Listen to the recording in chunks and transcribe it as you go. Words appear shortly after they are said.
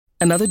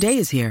Another day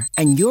is here,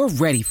 and you're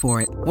ready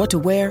for it. What to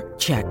wear?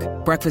 Check.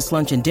 Breakfast,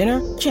 lunch, and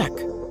dinner? Check.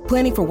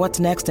 Planning for what's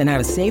next and how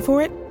to save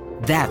for it?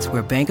 That's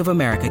where Bank of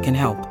America can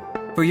help.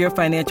 For your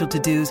financial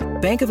to-dos,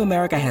 Bank of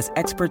America has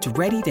experts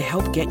ready to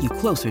help get you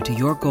closer to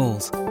your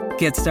goals.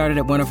 Get started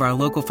at one of our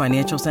local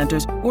financial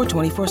centers or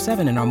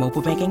 24/7 in our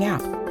mobile banking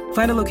app.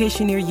 Find a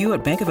location near you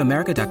at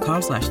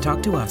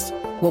bankofamerica.com/talktous.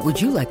 What would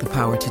you like the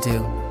power to do?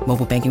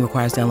 Mobile banking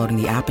requires downloading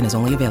the app and is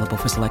only available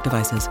for select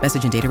devices.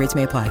 Message and data rates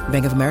may apply.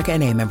 Bank of America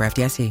N.A., member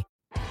FDIC.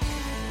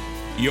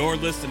 You're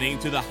listening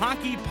to the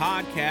Hockey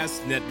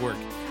Podcast Network,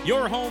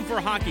 your home for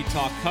hockey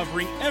talk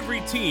covering every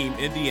team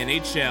in the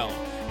NHL.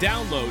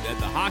 Download at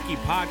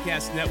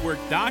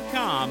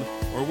thehockeypodcastnetwork.com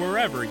or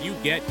wherever you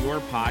get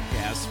your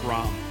podcasts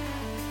from.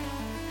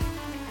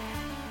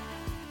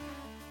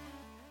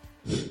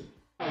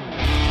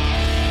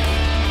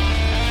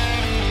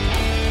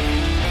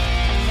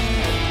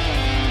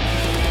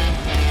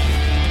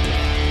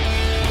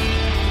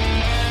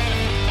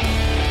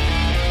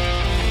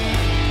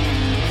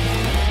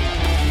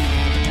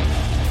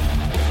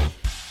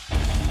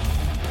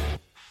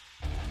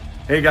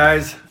 Hey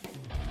guys,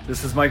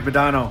 this is Mike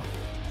Modano,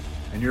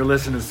 and you're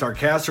listening to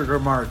Sarcastic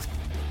Remarks.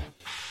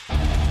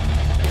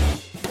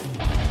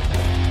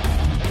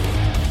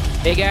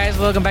 Hey guys,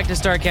 welcome back to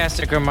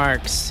Sarcastic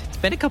Remarks. It's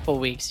been a couple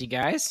weeks, you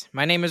guys.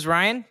 My name is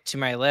Ryan. To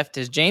my left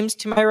is James.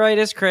 To my right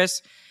is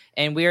Chris.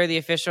 And we are the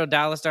official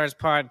Dallas Stars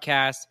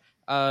podcast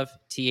of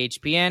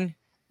THPN.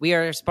 We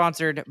are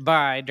sponsored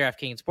by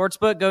DraftKings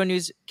Sportsbook. Go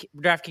use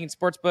DraftKings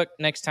Sportsbook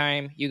next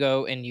time you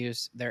go and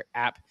use their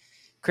app.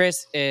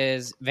 Chris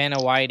is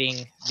Vanna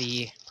Whiting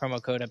the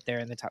promo code up there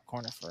in the top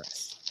corner for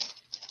us.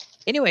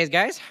 Anyways,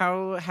 guys,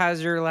 how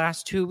has your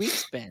last 2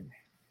 weeks been?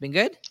 Been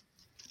good?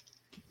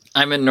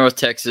 I'm in North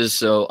Texas,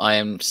 so I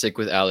am sick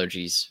with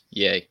allergies.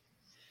 Yay.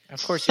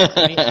 Of course. And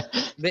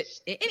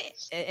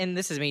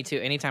this is me too.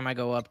 Anytime I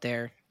go up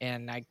there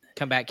and I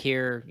come back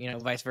here,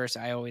 vice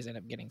versa, I always end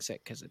up getting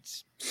sick because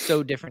it's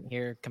so different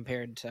here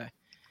compared to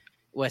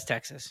West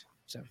Texas.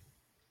 So,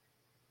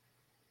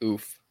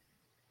 Oof.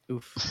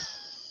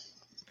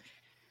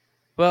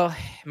 Well,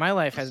 my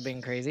life has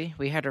been crazy.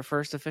 We had our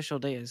first official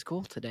day of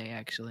school today,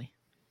 actually.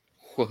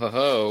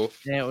 Whoa.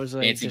 Yeah, it was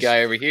like fancy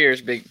guy over here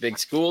is big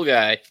school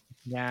guy.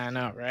 Yeah, I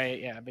know, right?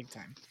 Yeah, big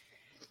time.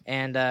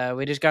 And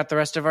we just got the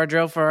rest of our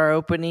drill for our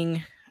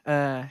opening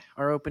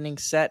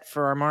set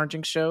for our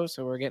marching show.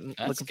 So we're looking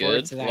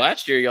forward to that.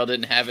 Last year, y'all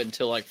didn't have it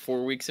until like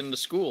 4 weeks into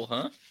school,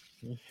 huh?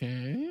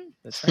 Mm-hmm.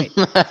 That's right.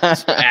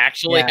 So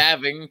actually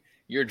having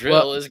your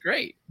drill is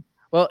great.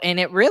 Well, and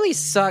it really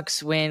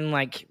sucks when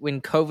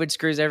COVID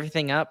screws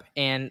everything up.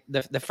 And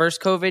the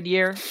first COVID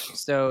year,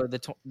 so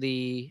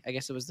I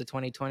guess it was the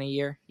 2020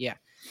 year, yeah,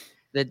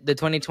 the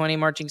 2020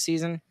 marching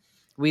season,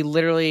 we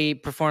literally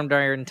performed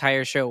our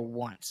entire show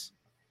once,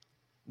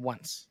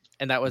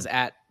 and that was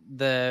at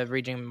the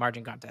region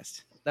marching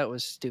contest. That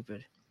was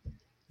stupid.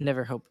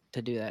 Never hope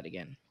to do that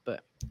again.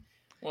 But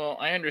well,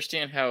 I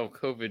understand how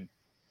COVID.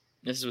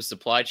 This is with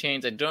supply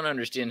chains. I don't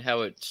understand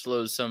how it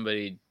slows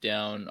somebody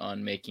down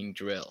on making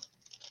drill.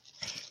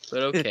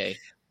 But okay.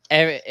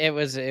 It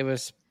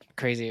was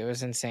crazy. It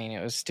was insane.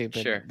 It was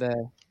stupid. Sure.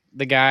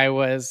 The guy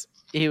was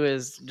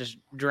just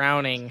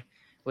drowning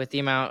with the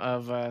amount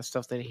of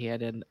stuff that he had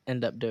to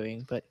end up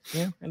doing. But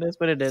yeah, it is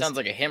what it is. Sounds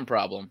like a him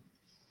problem.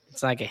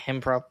 It's like a him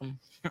problem.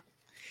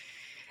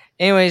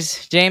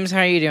 Anyways, James, how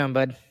are you doing,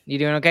 bud? You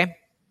doing okay?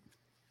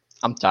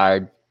 I'm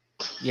tired.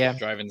 Yeah.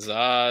 Driving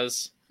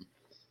Zaz.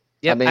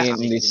 Yep. I've been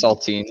eating these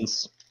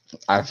saltines.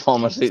 I've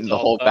almost eaten the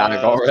whole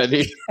bag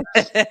already.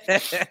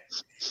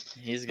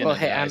 He's gonna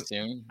die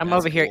soon. I'm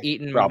over here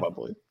eating.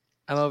 Probably.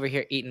 I'm over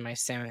here eating my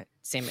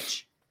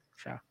sandwich.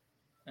 So.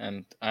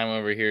 And I'm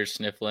over here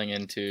sniffling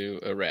into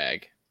a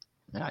rag.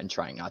 And I'm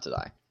trying not to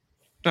die.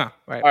 Oh,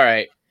 right. All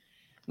right.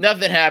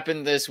 Nothing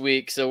happened this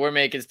week, so we're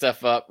making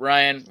stuff up.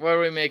 Ryan, what are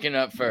we making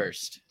up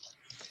first?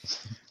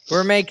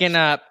 We're making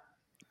up.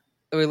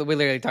 We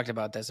literally talked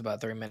about this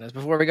about 3 minutes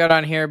before we got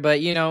on here,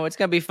 but it's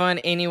gonna be fun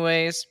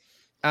anyways.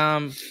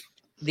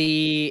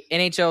 The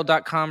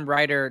NHL.com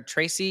writer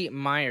Tracy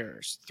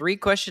Myers, 3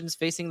 questions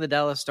facing the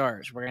Dallas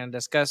Stars. We're going to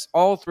discuss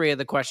all 3 of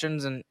the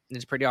questions, and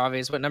it's pretty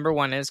obvious what number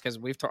 1 is because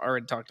we've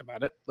already talked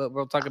about it, but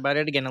we'll talk about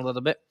it again a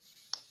little bit.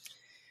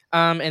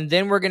 And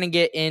then we're going to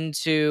get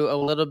into a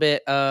little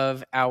bit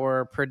of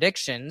our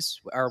predictions,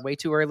 our way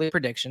too early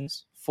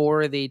predictions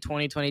for the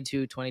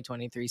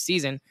 2022-2023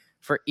 season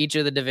for each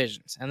of the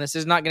divisions. And this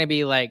is not going to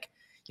be like,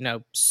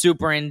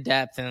 super in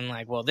depth and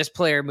this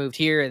player moved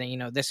here and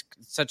then, this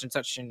such and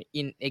such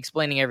in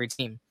explaining every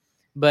team.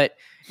 But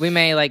we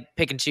may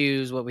pick and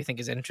choose what we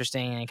think is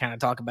interesting and kind of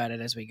talk about it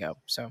as we go.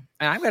 So,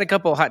 and I've got a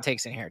couple of hot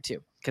takes in here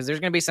too, because there's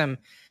going to be some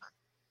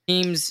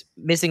teams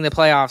missing the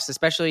playoffs,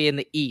 especially in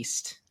the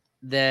East,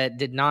 that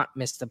did not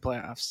miss the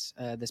playoffs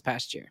this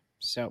past year.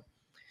 So,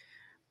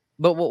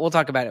 but we'll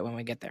talk about it when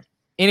we get there.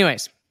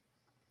 Anyways,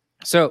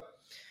 so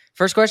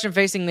first question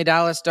facing the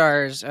Dallas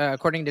Stars,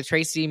 according to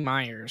Tracy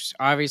Myers,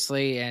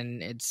 obviously,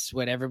 and it's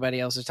what everybody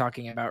else is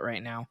talking about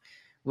right now.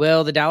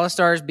 Will the Dallas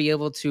Stars be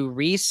able to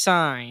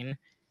re-sign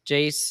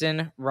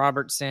Jason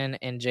Robertson,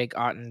 and Jake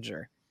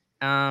Ottinger.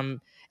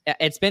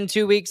 It's been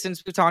 2 weeks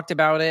since we talked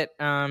about it.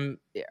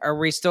 Are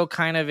we still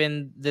kind of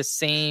in the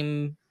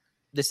same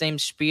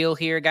spiel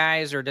here,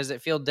 guys, or does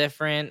it feel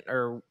different,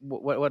 or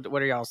what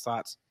are y'all's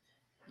thoughts?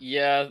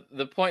 Yeah,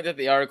 the point that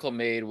the article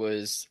made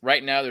was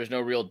right now there's no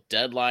real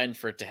deadline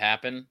for it to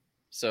happen.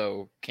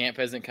 So camp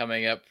isn't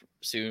coming up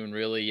soon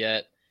really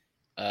yet.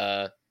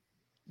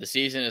 The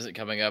season isn't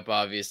coming up,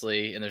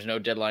 obviously, and there's no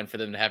deadline for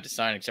them to have to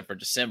sign except for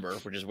December,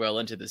 which is well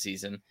into the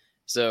season.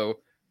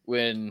 So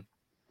when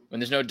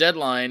there's no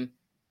deadline,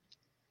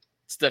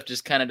 stuff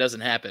just kind of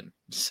doesn't happen.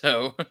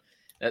 So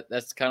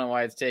that's kind of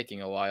why it's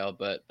taking a while.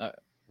 But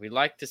we'd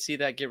like to see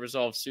that get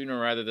resolved sooner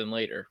rather than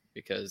later,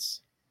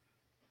 because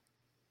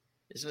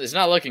it's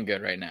not looking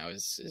good right now,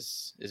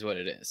 is what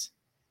it is.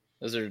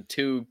 Those are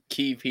two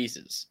key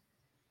pieces.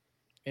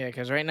 Yeah,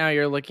 because right now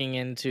you're looking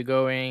into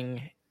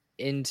going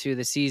into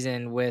the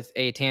season with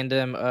a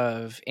tandem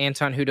of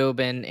Anton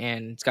Hudobin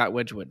and Scott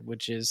Wedgwood,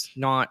 which is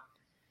not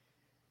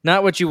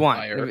what you want.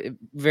 Fire.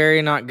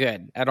 Very not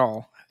good at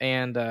all.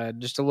 And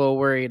just a little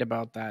worried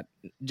about that.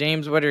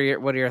 James, what are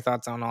your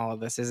thoughts on all of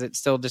this? Is it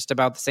still just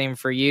about the same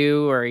for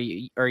you, or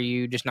are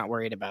you just not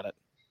worried about it?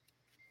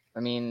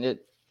 I mean,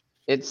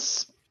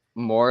 it's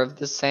more of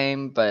the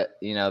same, but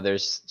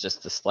there's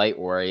just a slight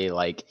worry,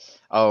 like,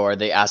 oh, are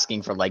they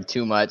asking for like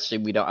too much?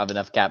 We don't have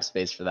enough cap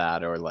space for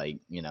that, or like,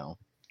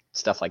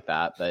 stuff like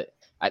that. But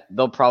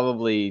they'll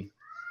probably,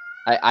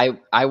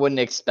 I wouldn't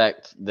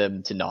expect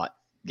them to not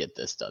get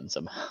this done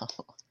somehow.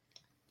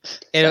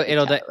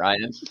 It'll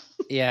Ryan.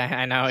 Yeah,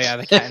 I know. Yeah,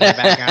 the cat in the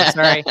background.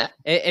 Sorry,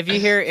 if you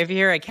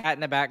hear a cat in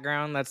the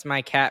background, that's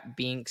my cat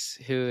Binks,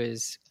 who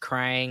is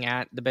crying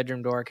at the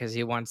bedroom door because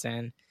he wants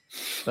in.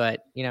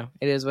 But it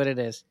is what it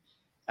is.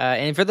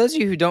 And for those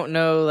of you who don't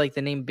know, like,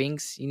 the name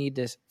Binks, you need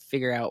to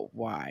figure out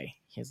why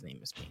his name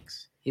is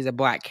Binks. He's a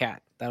black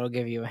cat. That'll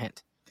give you a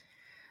hint.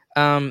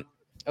 Oh,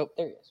 there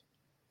he is.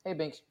 Hey,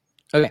 Binks.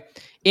 Okay.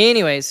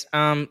 Anyways,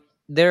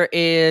 there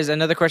is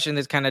another question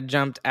that's kind of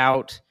jumped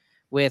out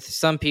with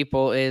some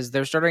people, is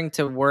they're starting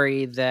to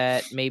worry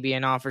that maybe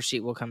an offer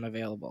sheet will come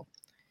available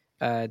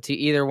to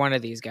either one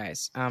of these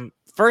guys.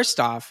 First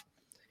off,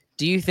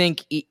 do you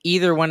think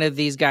either one of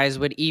these guys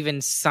would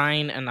even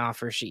sign an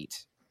offer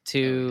sheet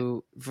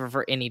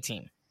for any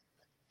team?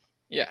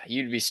 Yeah,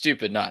 you'd be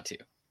stupid not to.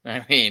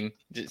 I mean,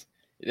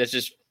 that's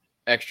just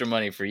extra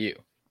money for you.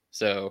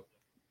 So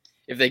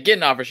if they get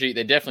an offer sheet,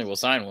 they definitely will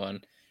sign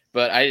one.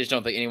 But I just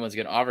don't think anyone's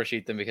going to offer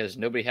sheet them because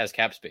nobody has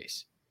cap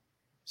space.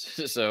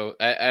 So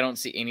I don't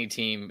see any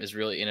team is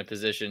really in a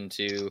position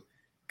to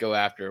go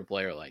after a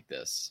player like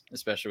this,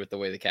 especially with the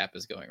way the cap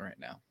is going right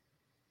now.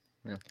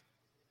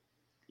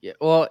 Yeah.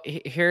 Well,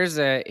 here's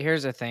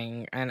a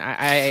thing, and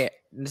I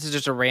this is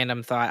just a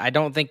random thought. I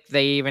don't think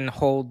they even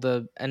hold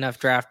enough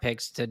draft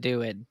picks to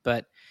do it,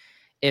 but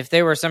if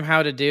they were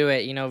somehow to do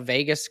it,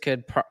 Vegas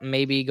could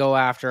maybe go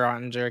after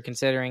Ottinger,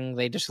 considering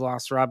they just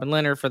lost Robin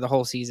Leonard for the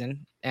whole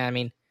season. And I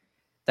mean,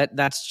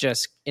 that's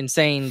just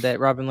insane that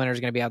Robin Leonard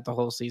is going to be out the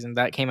whole season.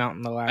 That came out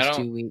in the last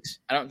 2 weeks.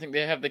 I don't think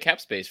they have the cap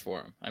space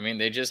for him. I mean,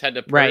 they just had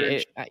to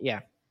purge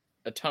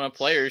a ton of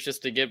players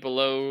just to get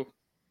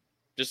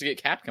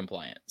cap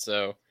compliant.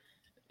 So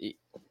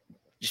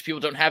just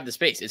people don't have the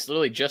space. It's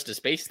literally just a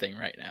space thing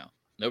right now.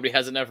 Nobody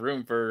has enough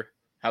room for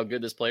how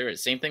good this player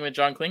is. Same thing with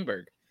John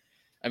Klingberg.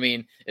 I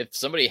mean, if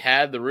somebody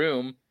had the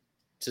room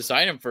to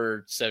sign him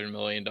for $7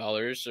 million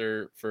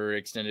or for an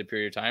extended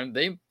period of time,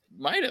 they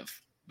might have.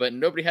 But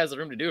nobody has the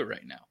room to do it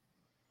right now.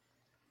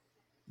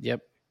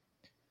 Yep.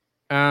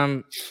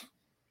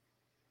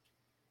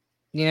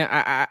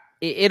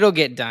 It'll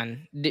get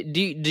done. Do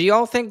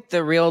y'all think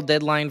the real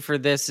deadline for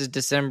this is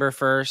December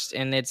 1st,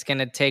 and it's going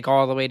to take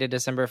all the way to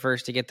December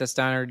 1st to get this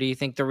done, or do you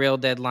think the real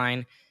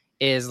deadline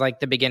is like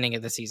the beginning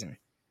of the season?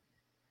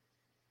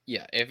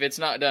 Yeah, if it's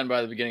not done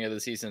by the beginning of the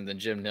season, then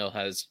Jim Nill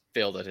has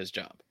failed at his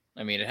job.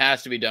 I mean, it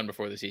has to be done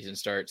before the season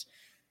starts.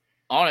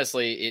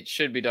 Honestly, it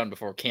should be done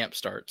before camp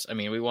starts. I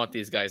mean, we want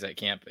these guys at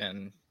camp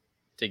and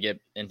to get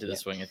into the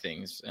swing of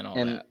things and all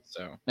that.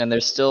 So, and they're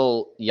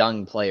still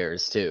young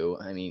players too.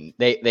 I mean,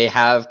 they've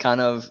had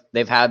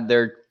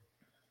their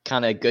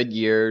kind of good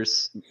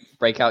years,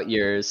 breakout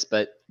years,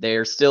 but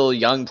they're still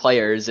young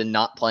players, and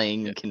not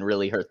playing can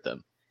really hurt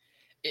them.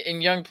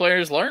 And young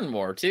players learn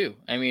more too.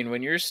 I mean,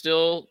 when you're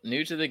still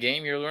new to the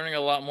game, you're learning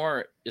a lot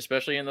more,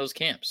 especially in those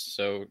camps.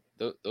 So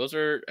those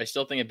are, I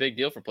still think, a big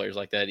deal for players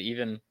like that.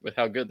 Even with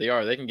how good they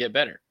are, they can get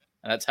better.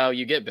 And that's how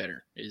you get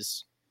better,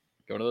 is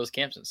going to those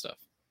camps and stuff.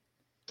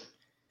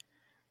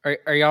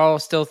 Are y'all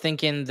still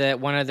thinking that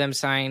one of them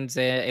signs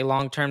a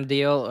long-term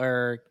deal?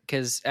 Or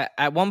because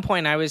at one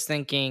point I was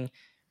thinking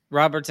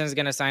Robertson's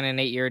going to sign an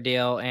 8-year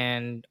deal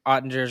and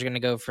Ottinger's going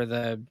to go for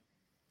the,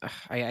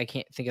 I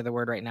can't think of the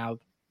word right now,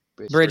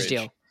 Bridge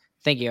deal.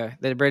 Thank you.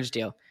 The bridge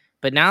deal.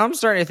 But now I'm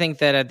starting to think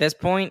that at this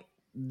point,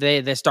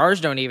 the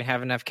Stars don't even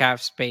have enough cap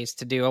space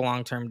to do a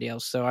long-term deal.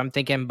 So I'm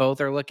thinking both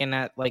are looking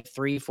at like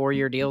 3-4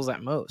 year deals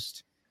at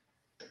most.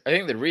 I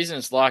think the reason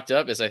it's locked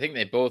up is I think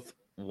they both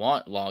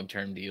want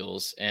long-term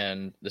deals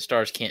and the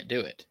Stars can't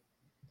do it.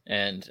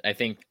 And I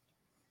think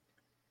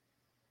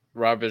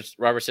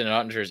Robertson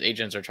and Ottinger's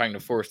agents are trying to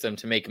force them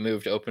to make a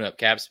move to open up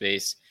cap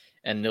space,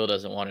 and Nil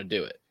doesn't want to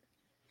do it.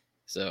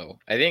 So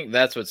I think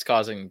that's what's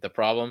causing the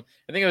problem.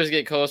 I think as we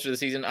get closer to the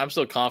season, I'm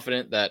still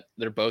confident that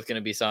they're both going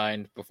to be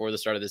signed before the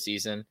start of the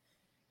season.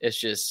 It's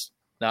just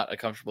not a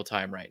comfortable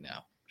time right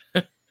now.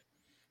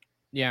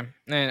 Yeah,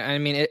 and I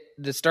mean,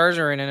 the Stars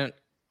are in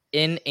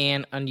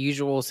an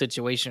unusual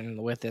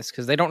situation with this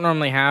because they don't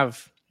normally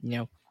have,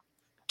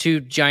 two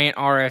giant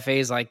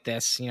RFAs like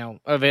this,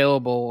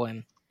 available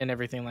and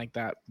everything like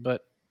that.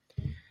 But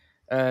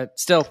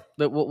still,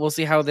 we'll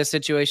see how this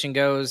situation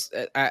goes.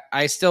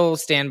 I still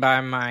stand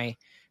by my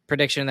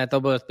prediction that they'll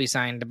both be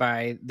signed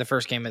by the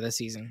first game of the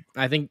season.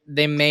 I think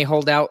they may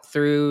hold out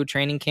through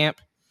training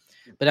camp,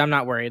 but I'm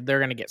not worried. They're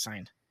going to get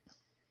signed.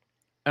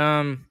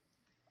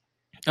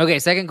 Okay,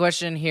 second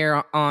question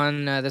here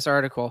on this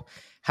article.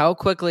 How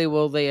quickly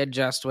will they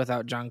adjust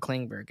without John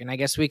Klingberg? And I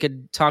guess we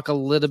could talk a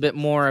little bit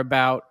more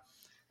about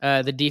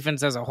the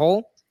defense as a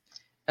whole.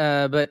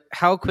 But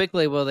how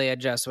quickly will they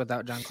adjust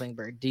without John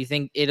Klingberg? Do you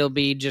think it'll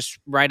be just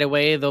right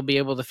away they'll be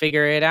able to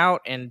figure it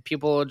out and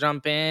people will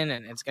jump in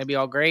and it's going to be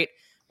all great?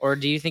 Or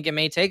do you think it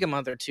may take a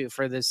month or two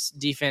for this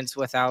defense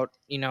without,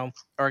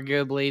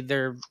 arguably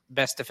their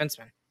best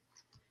defenseman?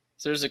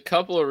 So there's a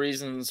couple of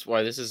reasons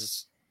why this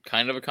is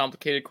kind of a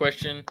complicated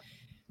question.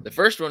 The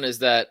first one is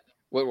that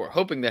what we're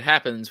hoping that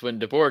happens when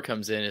DeBoer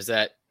comes in is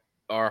that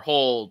our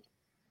whole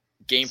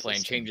game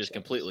plan changes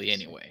completely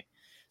anyway.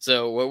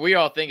 So what we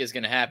all think is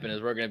going to happen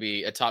is we're going to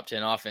be a top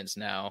 10 offense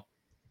now,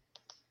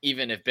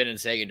 even if Ben and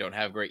Sagan don't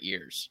have great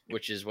years,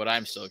 which is what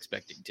I'm still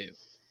expecting too.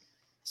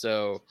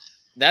 So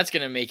that's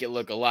going to make it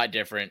look a lot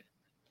different,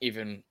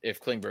 even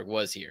if Klingberg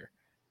was here.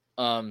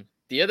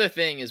 The other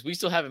thing is we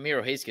still have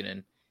Miro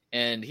Heiskanen,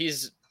 and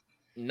he's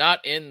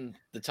not in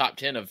the top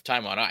 10 of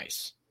time on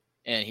ice,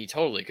 and he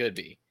totally could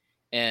be.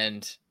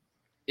 And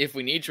if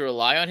we need to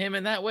rely on him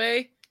in that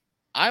way,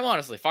 I'm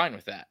honestly fine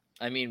with that.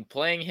 I mean,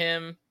 playing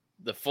him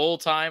the full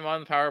time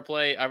on the power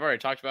play, I've already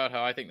talked about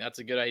how I think that's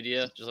a good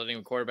idea, just letting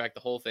him quarterback the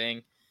whole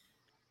thing.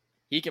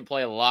 He can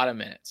play a lot of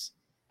minutes.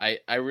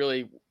 I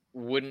really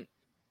wouldn't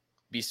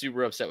be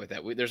super upset with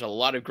that. There's a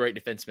lot of great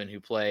defensemen who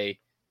play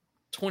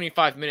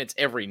 25 minutes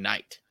every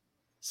night.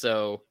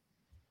 So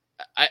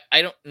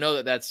I don't know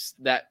that that's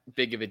that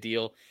big of a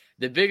deal.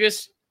 The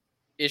biggest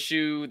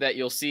issue that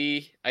you'll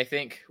see, I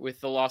think,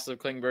 with the loss of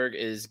Klingberg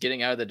is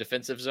getting out of the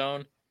defensive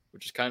zone,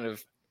 which is kind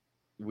of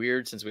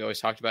weird since we always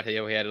talked about how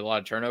he had a lot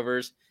of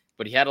turnovers,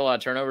 but he had a lot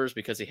of turnovers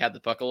because he had the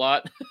puck a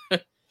lot.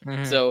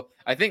 Mm-hmm. So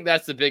I think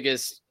that's the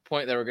biggest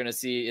point that we're going to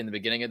see in the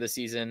beginning of the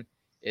season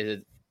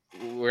is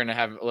we're going to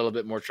have a little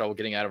bit more trouble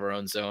getting out of our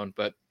own zone.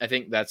 But I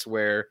think that's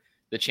where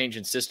the change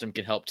in system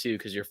can help too,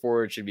 because your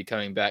forward should be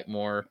coming back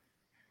more,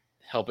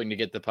 helping to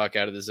get the puck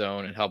out of the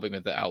zone and helping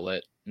with the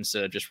outlet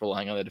instead of just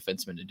relying on the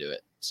defenseman to do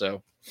it.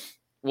 So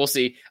we'll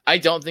see. I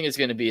don't think it's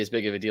going to be as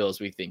big of a deal as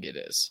we think it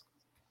is.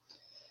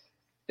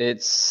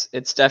 It's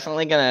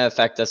definitely going to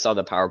affect us on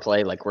the power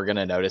play. Like, we're going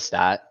to notice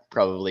that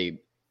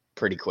probably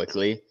pretty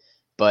quickly.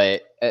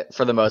 But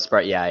for the most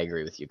part, yeah, I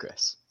agree with you,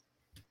 Chris.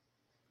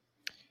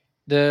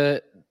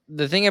 The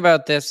thing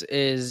about this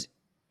is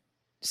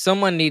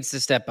someone needs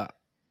to step up,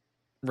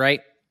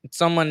 right?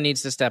 Someone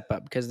needs to step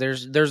up because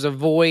there's a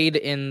void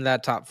in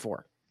that top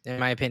four, in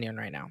my opinion,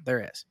 right now.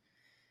 There is.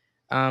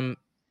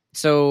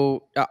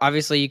 So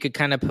obviously you could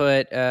kind of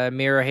put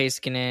Miro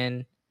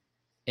Heiskanen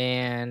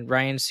and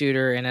Ryan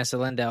Suter and Esa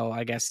Lindell,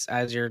 I guess,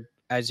 as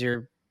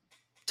your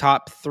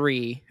top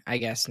three, I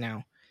guess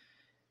now.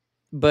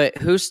 But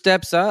who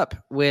steps up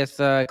with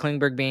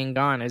Klingberg being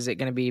gone? Is it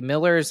going to be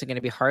Miller? Is it going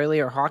to be Harley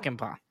or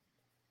Hakanpää? I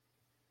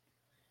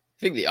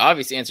think the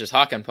obvious answer is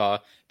Hakanpää,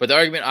 but the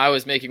argument I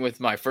was making with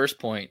my first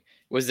point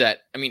was that,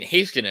 I mean,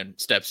 Heiskanen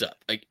steps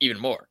up like even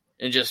more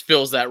and just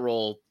fills that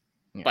role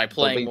by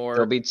playing more.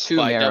 There'll be two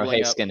Miro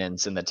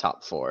Heiskanens in the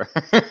top four.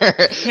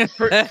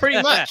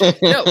 Pretty much.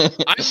 No,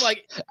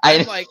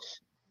 I'm like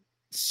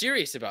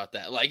serious about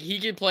that. Like, he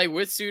could play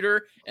with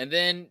Suter and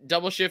then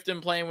double shift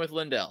him playing with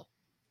Lindell.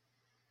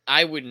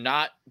 I would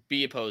not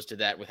be opposed to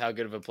that with how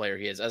good of a player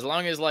he is, as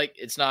long as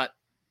it's not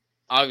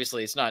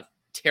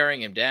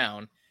tearing him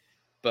down.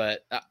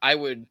 But I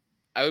would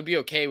be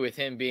okay with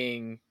him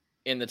being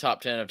in the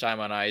top 10 of time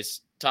on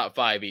ice, top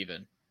 5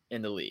 even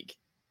in the league.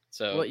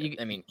 So,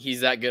 I mean,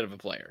 he's that good of a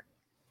player.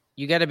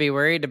 You got to be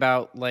worried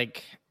about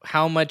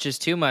how much is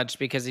too much,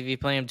 because if you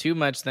play him too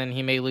much, then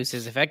he may lose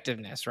his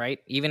effectiveness, right?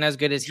 Even as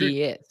good as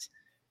he is.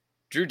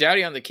 Drew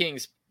Doughty on the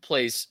Kings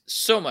plays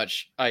so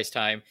much ice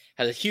time,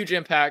 has a huge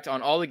impact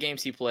on all the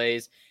games he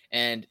plays,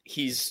 and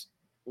he's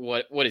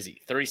what is he?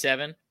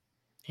 37?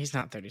 He's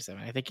not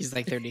 37. I think he's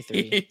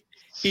 33.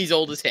 He's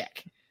old as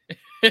heck.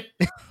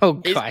 Oh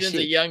gosh, Heiskanen's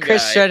a young guy.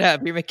 Chris, shut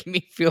up! You're making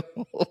me feel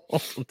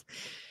old.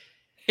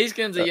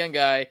 Heiskanen's a young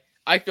guy.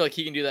 I feel like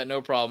he can do that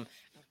no problem.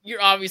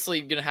 You're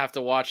obviously gonna have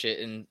to watch it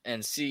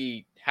and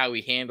see how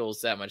he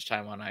handles that much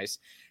time on ice.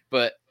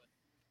 But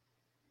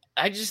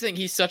I just think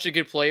he's such a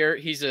good player.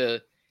 He's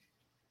a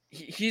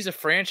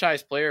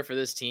franchise player for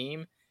this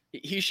team.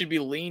 he should be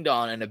leaned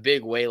on in a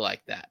big way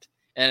like that.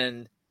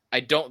 And I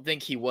don't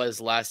think he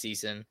was last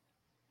season.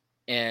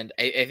 And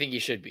I think he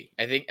should be.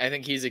 I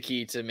think he's the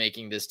key to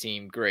making this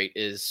team great.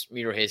 Is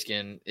Miro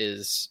Heiskanen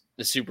is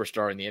the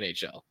superstar in the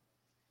NHL.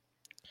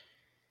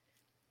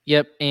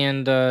 Yep,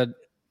 and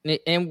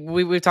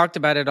we've talked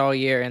about it all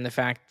year, and the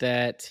fact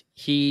that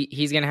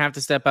he's going to have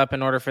to step up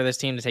in order for this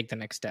team to take the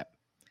next step.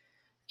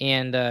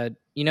 And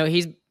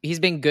he's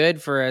been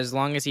good for as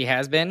long as he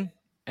has been.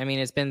 I mean,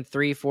 it's been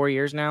 3-4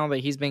 years now that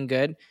he's been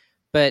good,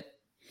 but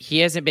he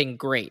hasn't been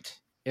great.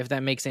 If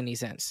that makes any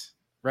sense,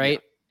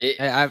 right?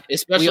 Yeah.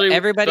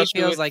 Everybody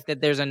feels like that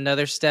there's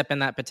another step in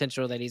that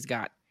potential that he's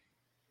got.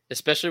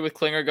 Especially with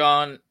Klinger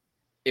gone,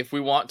 if we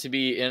want to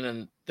be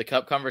in the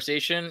Cup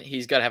conversation,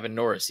 he's got to have a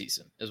Norris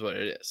season, is what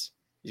it is.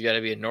 He's got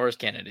to be a Norris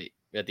candidate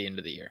at the end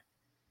of the year.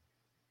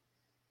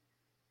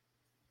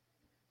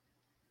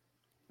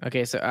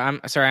 Okay, so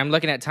I'm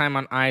looking at time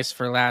on ice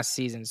for last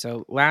season.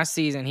 So last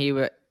season,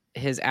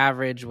 his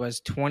average was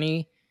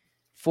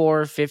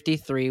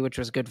 24.53, which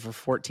was good for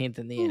 14th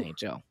in the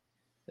NHL.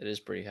 That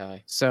is pretty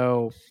high.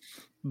 So,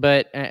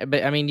 but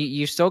I mean,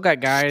 you still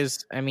got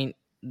guys. I mean,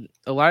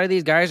 a lot of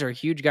these guys are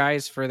huge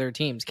guys for their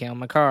teams. Cale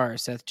Makar,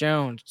 Seth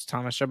Jones,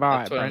 Thomas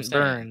Chabot, Brent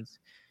Burns,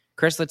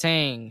 Chris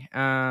Letang,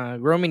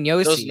 Roman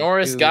Josi. Those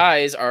Norris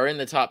guys are in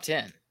the top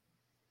 10.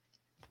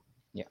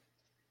 Yeah.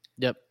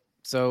 Yep.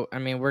 So, I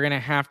mean, we're going to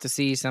have to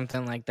see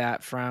something like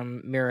that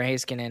from Miro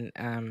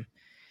Heiskanen.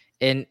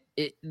 And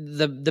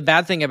the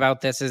bad thing about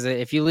this is that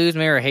if you lose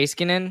Miro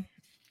Heiskanen,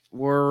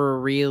 we're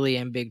really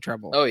in big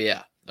trouble. Oh,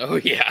 yeah.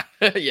 Yeah,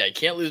 you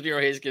can't lose Miro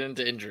Heiskanen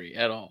to injury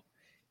at all.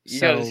 He's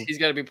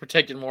got to be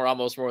protected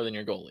almost more than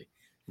your goalie.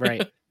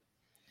 Right.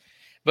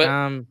 But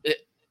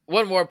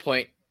one more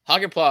point.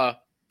 Hakanpää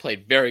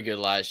played very good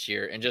last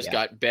year and just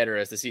got better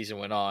as the season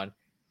went on.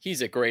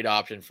 He's a great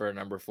option for a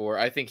number 4.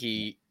 I think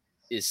he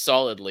is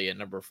solidly a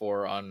number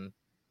 4 on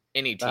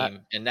any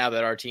team. And now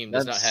that our team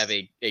does not have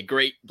a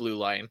great blue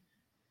line,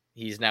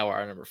 he's now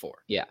our number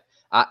 4. Yeah.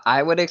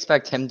 I would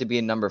expect him to be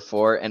a number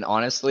 4. And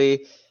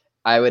honestly,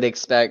 I would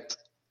expect,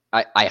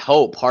 I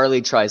hope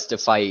Harley tries to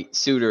fight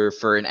Suter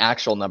for an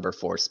actual number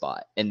 4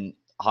 spot. And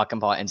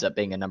Hakanpää ends up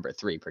being a number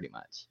 3 pretty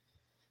much.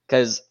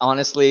 Because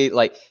honestly,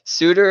 like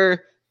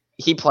Suter,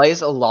 he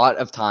plays a lot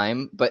of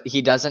time, but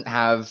he doesn't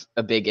have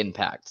a big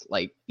impact.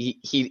 Like he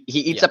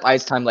eats up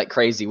ice time like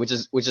crazy, which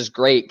is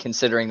great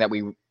considering that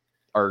we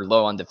are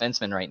low on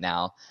defensemen right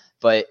now.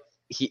 But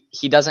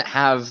he doesn't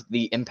have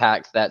the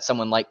impact that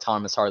someone like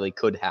Thomas Harley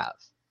could have.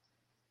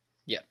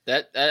 Yeah,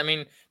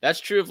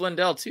 that's true of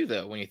Lindell too,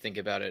 though, when you think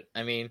about it.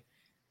 I mean,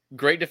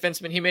 great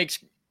defenseman. He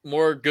makes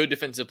more good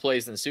defensive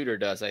plays than Suter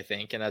does, I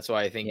think. And that's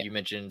why I think you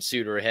mentioned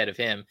Suter ahead of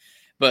him.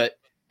 But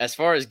as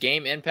far as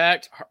game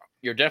impact,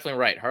 you're definitely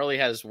right. Harley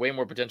has way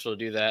more potential to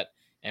do that.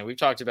 And we've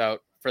talked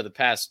about for the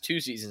past 2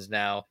 seasons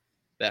now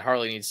that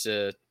Harley needs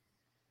to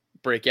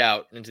break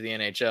out into the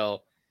NHL.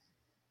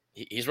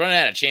 He's running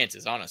out of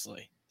chances,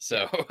 honestly.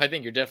 So I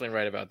think you're definitely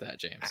right about that,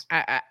 James.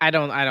 I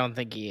don't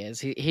think he is.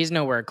 He's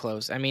nowhere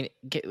close. I mean,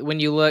 when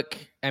you look,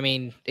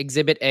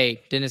 Exhibit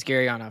A, Denis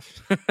Gurianov.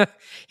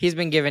 He's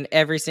been given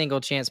every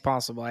single chance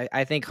possible.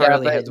 I think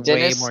Harley has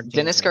way more.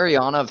 Denis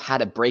Gurianov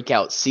had a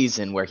breakout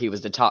season where he was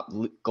the top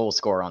goal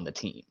scorer on the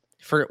team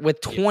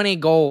with 20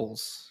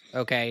 goals.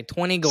 Okay,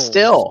 20 goals.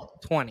 Still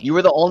 20. You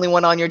were the only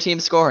one on your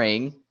team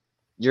scoring.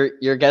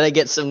 You're gonna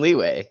get some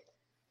leeway.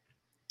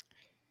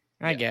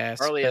 I guess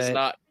Harley is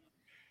not.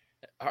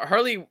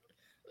 Harley,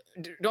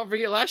 don't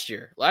forget last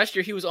year. Last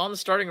year he was on the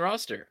starting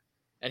roster,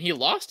 and he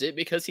lost it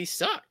because he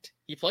sucked.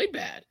 He played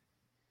bad.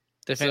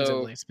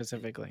 Defensively,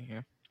 specifically,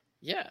 yeah.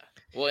 Yeah.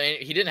 Well, and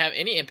he didn't have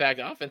any impact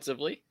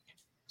offensively,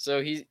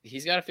 so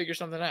he's got to figure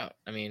something out.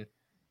 I mean,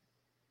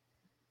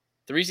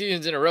 3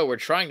 seasons in a row we're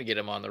trying to get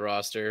him on the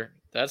roster.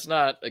 That's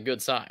not a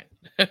good sign.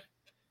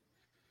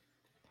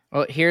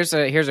 Well, here's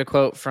a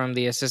quote from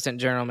the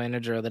assistant general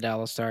manager of the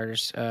Dallas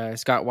Stars,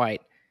 Scott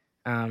White.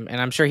 And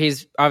I'm sure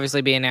he's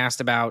obviously being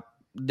asked about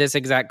this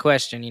exact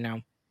question,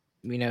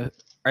 who's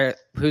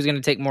going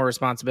to take more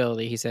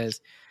responsibility? He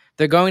says,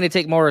 they're going to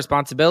take more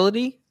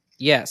responsibility.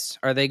 Yes.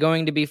 Are they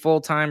going to be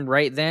full-time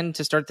right then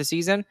to start the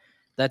season?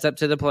 That's up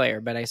to the player,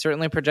 but I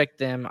certainly project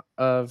them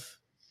of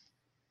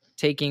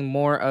taking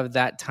more of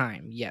that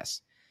time.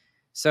 Yes.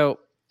 So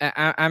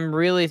I'm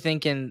really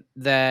thinking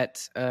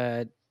that,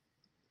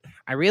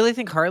 I really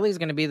think Harley's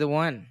going to be the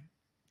one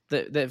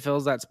that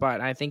fills that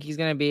spot. I think he's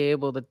going to be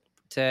able to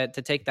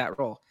take that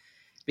role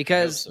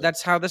because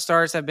that's how the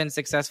Stars have been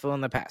successful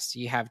in the past.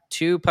 You have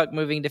 2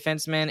 puck-moving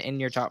defensemen in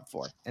your top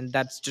 4, and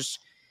that's just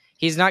 –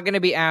 he's not going to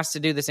be asked to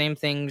do the same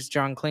things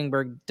John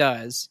Klingberg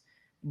does,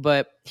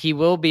 but he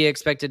will be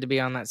expected to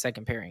be on that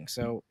second pairing.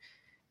 So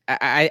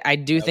I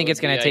do think it's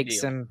going to take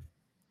some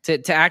 –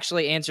 to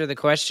actually answer the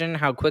question,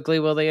 how quickly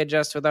will they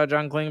adjust without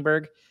John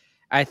Klingberg,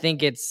 I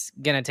think it's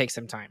going to take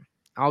some time.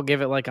 I'll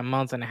give it like a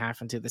month and a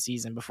half into the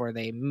season before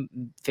they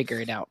figure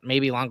it out,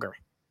 maybe longer.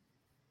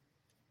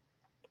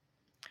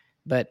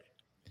 But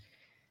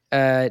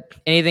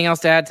anything else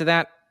to add to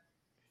that?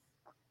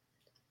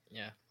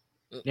 Yeah.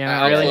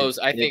 Yeah, I'll really? close.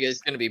 I think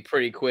it's going to be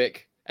pretty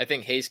quick. I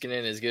think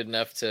Heiskanen is good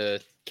enough to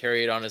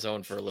carry it on his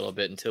own for a little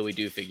bit until we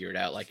do figure it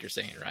out, like you're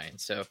saying, Ryan.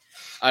 So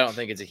I don't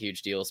think it's a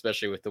huge deal,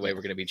 especially with the way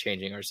we're going to be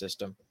changing our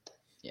system.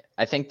 Yeah,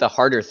 I think the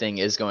harder thing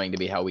is going to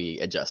be how we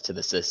adjust to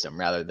the system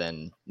rather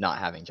than not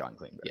having John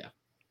Klingberg. Yeah.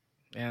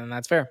 And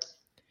that's fair.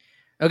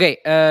 Okay,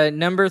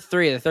 number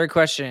 3, the third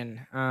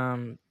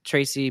question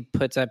Tracy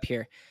puts up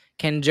here.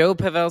 Can Joe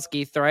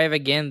Pavelski thrive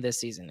again this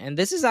season? And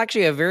this is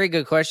actually a very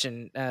good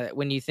question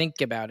when you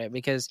think about it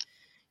because,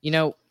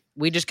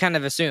 we just kind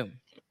of assume,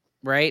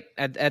 right?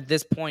 At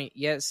this point,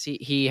 yes,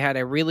 he had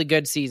a really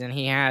good season.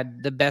 He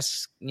had the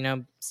best,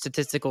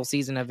 statistical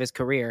season of his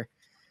career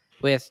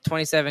with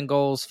 27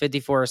 goals,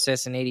 54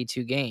 assists in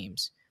 82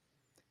 games.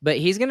 But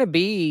he's going to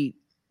be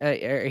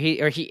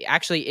he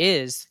actually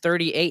is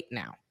 38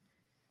 now.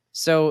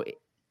 So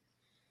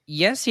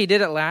yes, he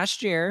did it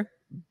last year,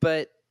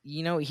 but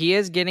he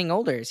is getting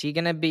older. Is he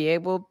going to be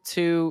able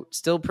to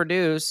still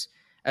produce,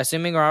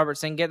 assuming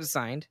Robertson gets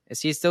signed? Is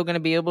he still going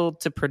to be able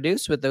to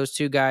produce with those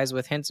two guys,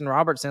 with Hintz and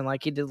Robertson,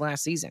 like he did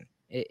last season?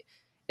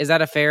 Is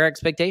that a fair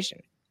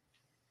expectation?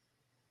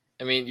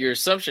 I mean, your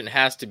assumption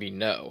has to be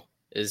no,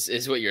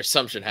 is what your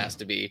assumption has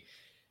to be,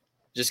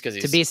 just because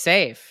to be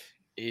safe.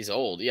 He's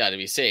old. Yeah, to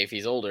be safe.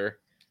 He's older.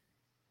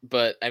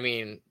 But, I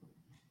mean,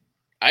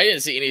 I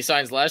didn't see any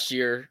signs last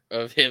year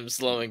of him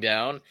slowing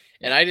down,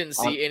 and I didn't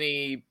see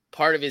any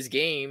part of his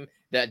game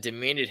that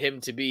demanded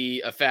him to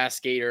be a fast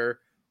skater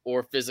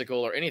or physical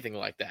or anything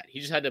like that. He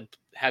just had to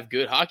have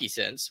good hockey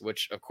sense,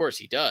 which, of course,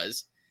 he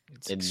does.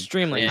 It's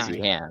extremely easy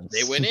hands.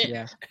 They went in.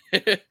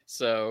 Yeah.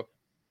 So,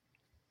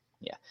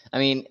 yeah. I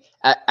mean,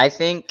 I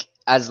think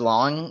as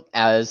long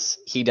as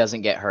he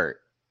doesn't get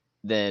hurt,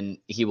 then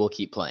he will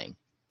keep playing.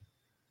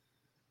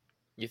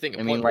 You think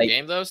a point per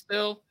game, though,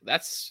 still?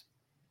 That's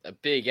a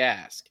big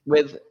ask.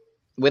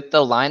 With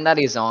the line that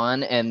he's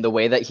on and the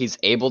way that he's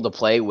able to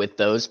play with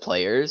those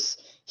players,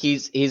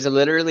 he's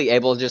literally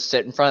able to just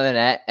sit in front of the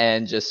net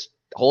and just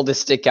hold his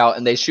stick out,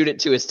 and they shoot it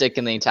to his stick,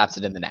 and then he taps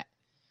it in the net.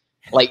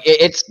 Like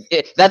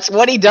that's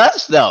what he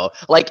does, though.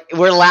 Like,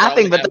 we're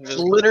laughing, but that's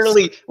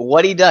literally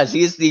what he does.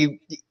 He's the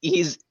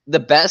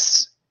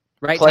best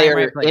player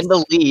in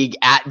the league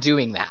at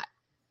doing that,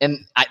 and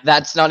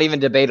that's not even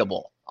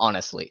debatable,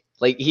 honestly.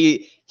 Like,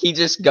 he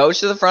just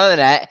goes to the front of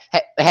the net.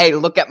 Hey,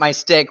 look at my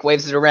stick,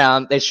 waves it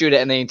around. They shoot it,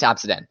 and then he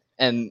taps it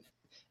in.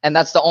 And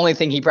that's the only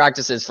thing he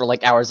practices for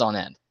like hours on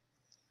end.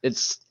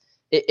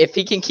 If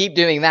he can keep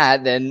doing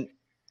that, then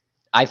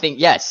I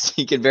think, yes,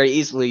 he could very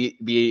easily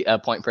be a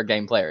point per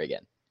game player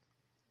again.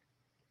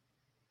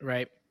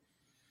 Right.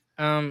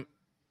 Do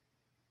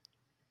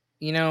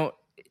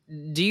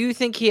you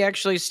think he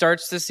actually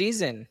starts the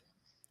season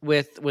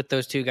with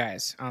those two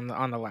guys on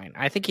the line?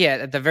 I think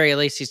at the very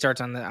least he starts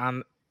on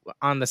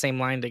the same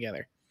line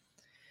together.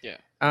 Yeah.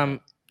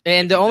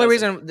 And the only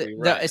reason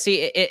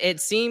it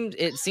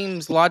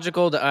seems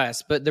logical to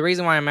us, but the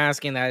reason why I'm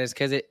asking that is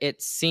because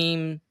it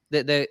seemed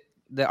that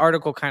the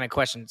article kind of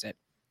questions it.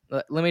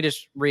 Let me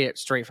just read it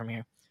straight from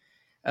here.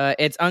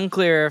 It's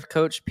unclear if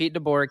Coach Pete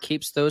DeBoer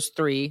keeps those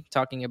three,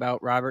 talking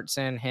about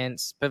Robertson,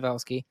 Hintz,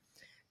 Pavelski,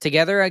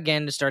 together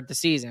again to start the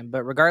season.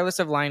 But regardless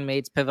of line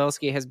mates,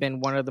 Pavelski has been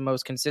one of the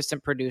most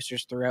consistent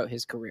producers throughout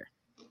his career.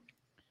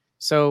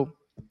 So,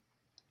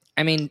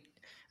 I mean,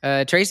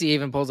 Tracy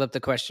even pulls up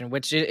the question,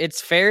 which it's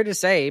fair to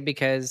say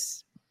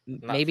because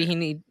maybe he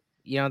need.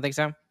 You don't think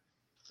so?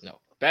 No,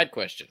 bad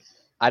question.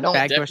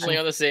 Definitely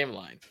on the same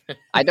line.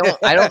 I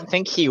don't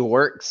think he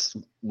works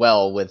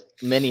well with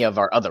many of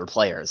our other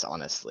players,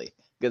 honestly.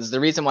 Because the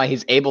reason why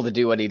he's able to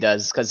do what he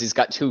does is because he's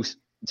got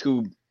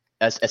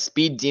a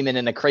speed demon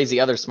and a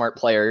crazy other smart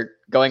player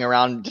going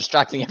around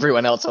distracting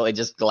everyone else while he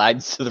just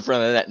glides to the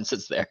front of the net and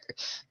sits there.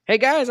 Hey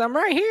guys, I'm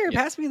right here.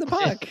 Pass me the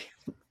puck.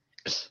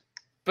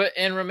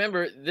 And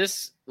remember,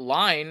 this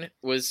line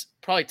was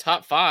probably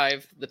top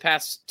 5 the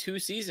past 2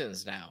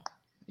 seasons now.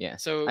 Yeah.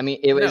 So I mean,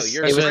 it was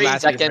the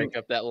second. Break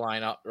up that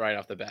line right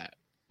off the bat.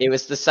 It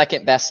was the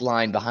second best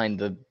line behind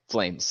the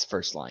Flames'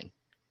 first line.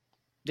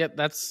 Yep,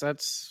 that's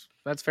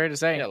fair to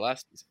say. Yeah,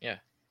 last season. Yeah.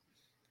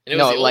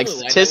 No, like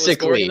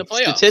statistically,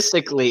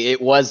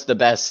 it was the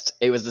best.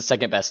 It was the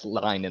second best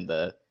line in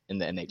the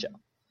NHL.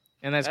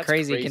 And that's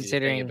crazy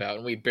considering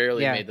and we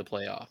barely made the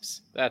playoffs.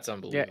 That's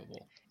unbelievable.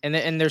 Yeah.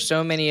 And there's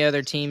so many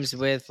other teams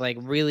with like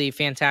really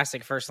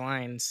fantastic first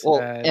lines.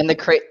 Well, and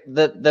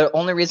the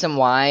only reason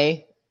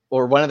why,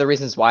 or one of the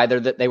reasons why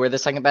they were the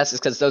second best, is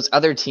because those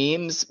other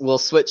teams will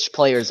switch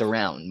players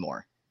around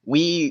more.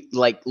 We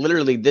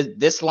literally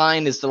this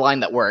line is the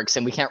line that works,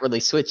 and we can't really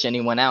switch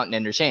anyone out and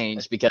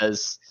interchange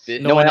because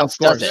no one else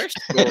does it.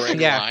 Scoring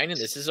line, and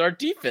this is our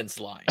defense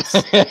lines.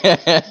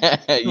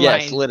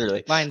 Yes,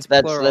 literally. Lines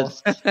plural.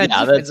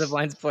 Defensive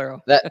lines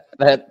plural.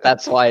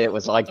 That's why it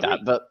was like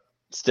that. But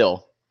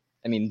still,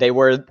 I mean, they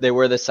were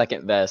the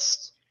second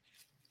best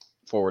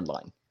forward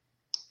line.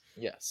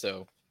 Yeah.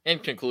 So, in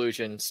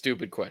conclusion,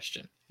 stupid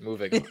question.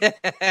 Moving on.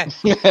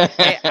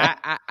 Hey,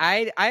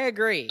 I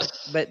agree,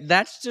 but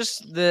that's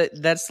just the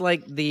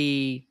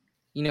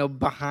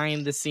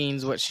behind the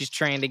scenes what she's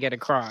trying to get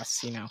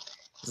across.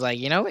 It's like,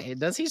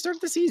 does he start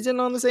the season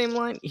on the same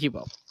line? He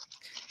will.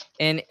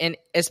 And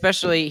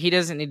especially, he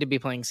doesn't need to be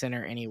playing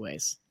center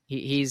anyways.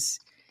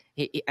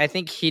 I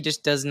think he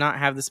just does not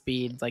have the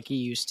speed like he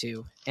used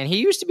to. And he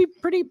used to be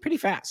pretty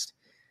fast.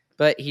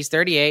 But he's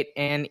 38,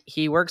 and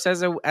he works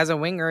as a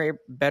winger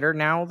better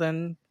now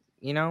than,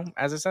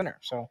 as a center.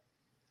 So,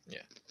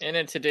 yeah. And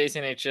in today's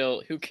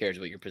NHL, who cares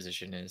what your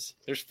position is?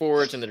 There's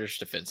forwards and there's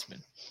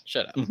defensemen.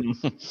 Shut up.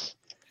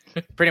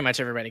 Pretty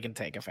much everybody can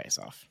take a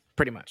face-off.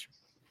 Pretty much.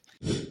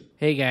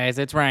 Hey guys,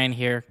 it's Ryan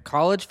here.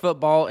 College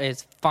football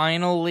is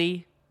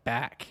finally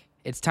back.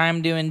 It's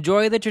time to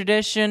enjoy the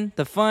tradition,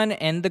 the fun,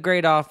 and the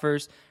great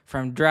offers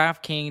from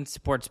DraftKings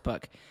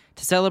Sportsbook.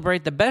 To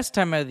celebrate the best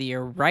time of the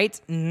year right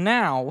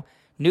now,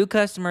 new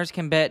customers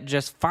can bet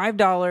just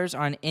 $5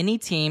 on any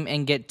team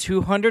and get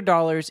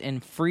 $200 in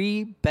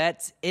free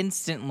bets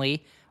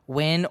instantly,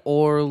 win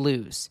or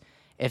lose.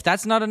 If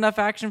that's not enough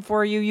action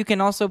for you, you can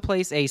also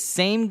place a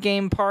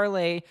same-game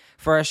parlay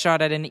for a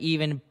shot at an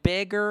even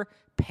bigger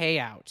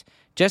payout.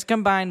 Just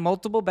combine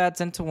multiple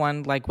bets into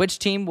one, like which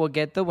team will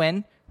get the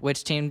win,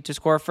 which team to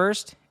score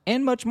first,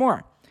 and much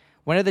more.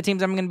 One of the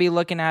teams I'm going to be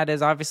looking at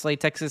is obviously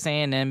Texas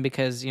A&M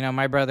because,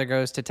 my brother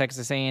goes to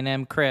Texas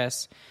A&M,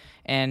 Chris,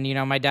 and,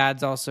 my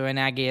dad's also an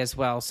Aggie as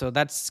well. So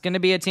that's going to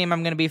be a team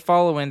I'm going to be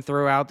following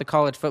throughout the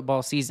college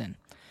football season.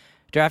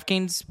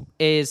 DraftKings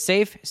is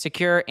safe,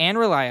 secure, and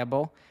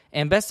reliable,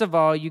 and best of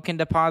all, you can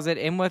deposit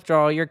and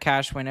withdraw your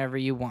cash whenever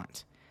you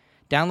want.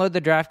 Download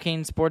the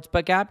DraftKings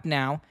Sportsbook app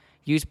now.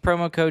 Use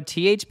promo code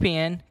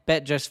THPN,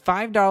 bet just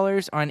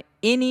 $5 on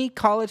any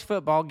college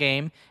football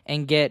game,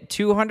 and get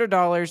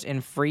 $200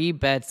 in free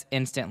bets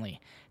instantly.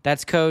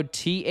 That's code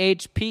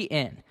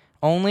THPN,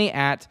 only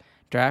at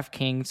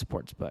DraftKings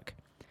Sportsbook.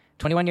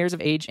 21 years of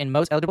age in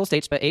most eligible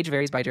states, but age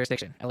varies by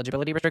jurisdiction.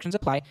 Eligibility restrictions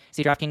apply.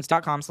 See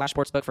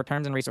DraftKings.com/sportsbook for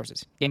terms and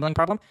resources. Gambling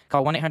problem?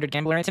 Call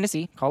 1-800-GAMBLER in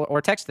Tennessee. Call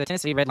or text the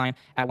Tennessee Red Line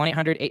at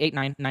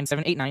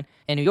 1-800-889-9789.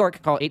 In New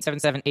York, call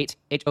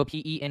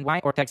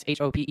 877-8-HOPENY or text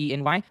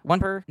HOPENY. One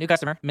per new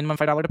customer. Minimum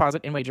 $5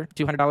 deposit and wager.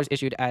 $200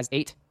 issued as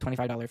 8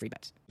 $25 free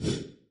bets.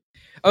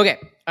 Okay.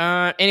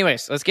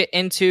 Anyways, let's get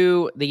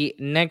into the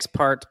next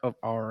part of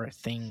our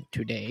thing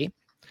today.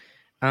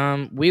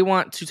 We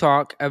want to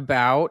talk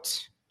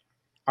about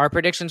our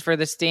predictions for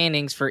the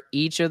standings for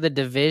each of the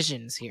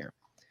divisions here.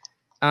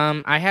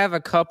 I have a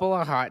couple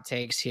of hot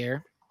takes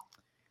here,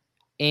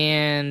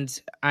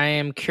 and I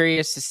am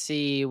curious to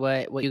see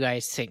what you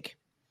guys think.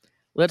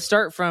 Let's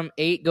start from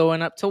 8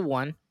 going up to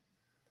 1.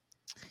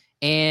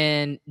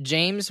 And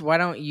James, why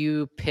don't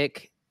you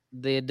pick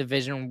the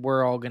division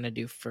we're all going to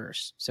do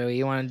first? So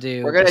you want to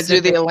do... We're going to do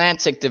the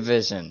Atlantic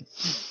Division.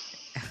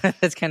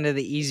 That's kind of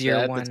the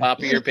easier one. At the top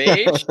of your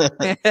page?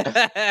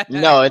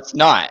 No, it's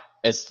not.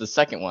 It's the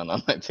second one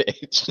on my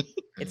page.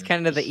 It's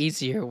kind of the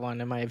easier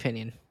one, in my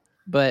opinion.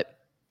 But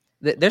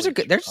there's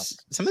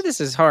some of this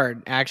is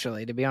hard,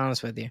 actually, to be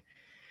honest with you.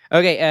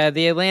 Okay,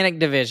 the Atlantic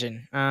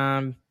Division.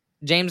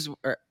 James,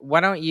 why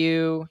don't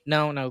you...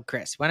 No,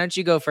 Chris. Why don't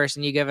you go first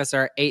and you give us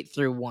our 8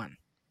 through 1?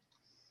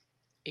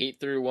 8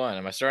 through 1.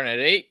 Am I starting at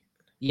 8?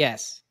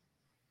 Yes.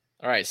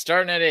 All right,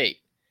 starting at 8.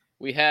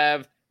 We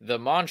have the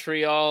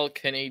Montreal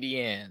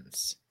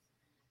Canadiens.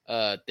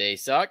 They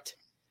sucked.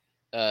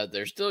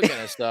 They're still going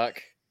to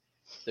suck.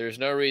 There's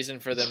no reason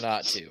for them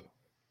not to.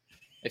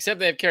 Except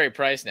they have Carey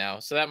Price now,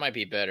 so that might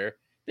be better.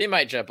 They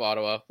might jump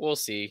Ottawa. We'll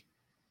see.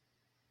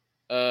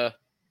 7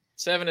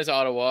 is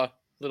Ottawa.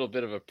 Little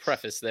bit of a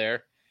preface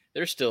there.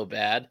 They're still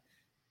bad.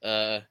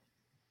 Yeah,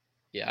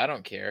 I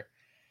don't care.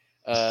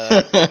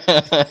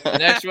 The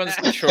next one's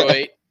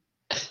Detroit.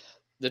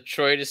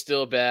 Detroit is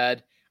still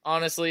bad.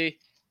 Honestly,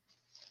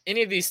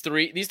 any of these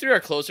three are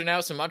closer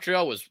now. So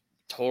Montreal was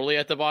totally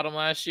at the bottom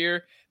last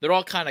year. They're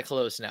all kind of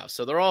close now.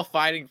 So they're all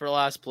fighting for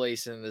last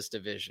place in this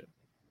division.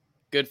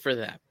 Good for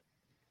them.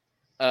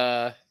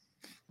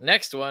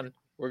 Next one,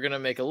 we're going to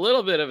make a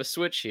little bit of a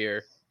switch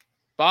here.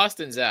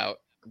 Boston's out.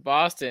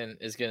 Boston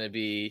is going to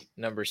be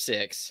number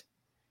 6.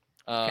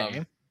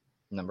 Okay.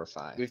 Number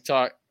 5. We've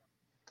talked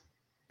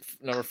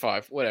number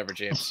 5. Whatever,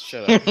 James.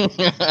 Shut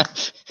up.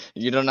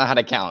 You don't know how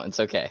to count. It's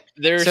okay.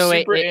 They're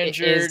super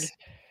injured.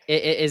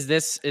 Is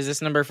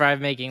this number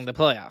 5 making the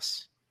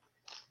playoffs?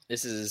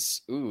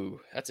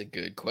 That's a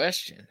good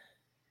question.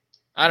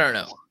 I don't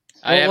know.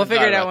 We'll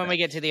figure it out when we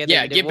get to the other.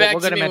 Yeah, get back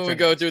to me when we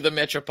go through the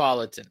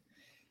Metropolitan.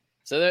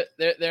 So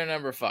they're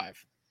number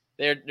 5.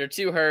 They're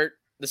too hurt.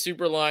 The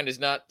super line is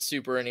not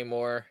super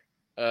anymore.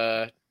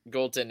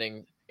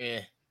 Goaltending,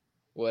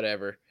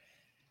 whatever.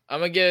 I'm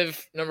gonna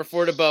give number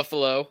 4 to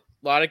Buffalo.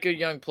 A lot of good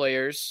young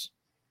players.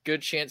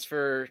 Good chance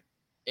for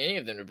any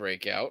of them to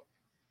break out.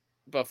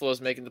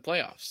 Buffalo's making the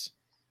playoffs.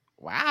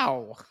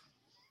 Wow.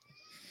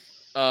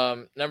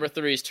 Number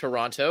 3 is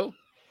Toronto.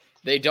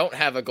 They don't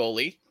have a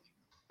goalie.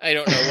 I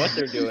don't know what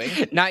they're doing.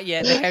 Not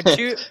yet. They have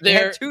two. They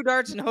have 2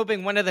 darts and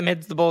hoping one of them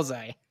hits the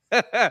bullseye.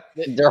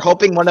 They're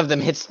hoping one of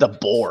them hits the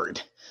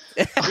board.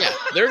 Yeah,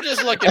 they're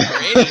just looking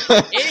for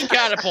any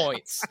kind of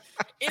points.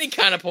 Any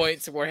kind of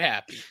points, we're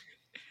happy.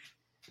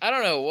 I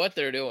don't know what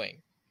they're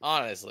doing.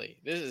 Honestly,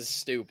 this is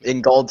stupid.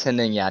 In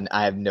goaltending, yeah,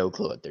 I have no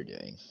clue what they're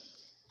doing.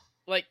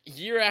 Like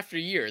year after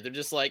year, they're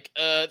just like,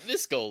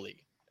 this goalie.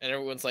 And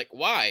everyone's like,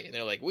 why? And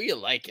they're like, we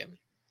like him.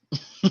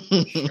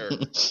 Sure.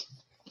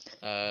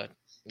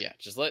 Yeah,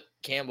 just let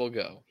Campbell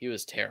go. He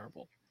was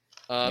terrible.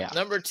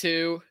 Number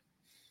 2,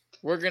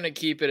 we're going to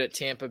keep it at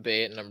Tampa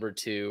Bay at number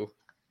 2.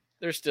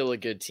 They're still a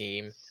good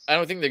team. I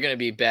don't think they're going to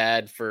be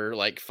bad for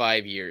like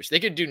 5 years. They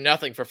could do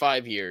nothing for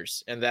 5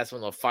 years, and that's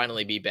when they'll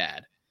finally be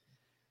bad.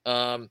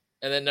 And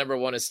then number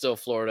 1 is still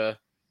Florida.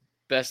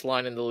 Best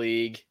line in the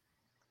league.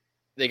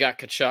 They got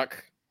Tkachuk.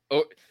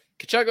 Oh,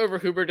 Tkachuk over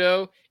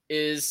Huberdeau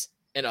is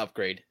an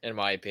upgrade, in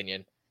my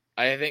opinion.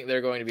 I think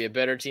they're going to be a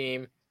better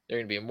team. They're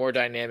going to be a more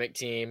dynamic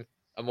team,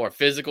 a more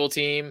physical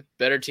team,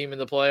 better team in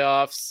the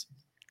playoffs.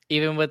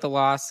 Even with the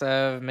loss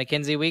of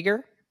Mackenzie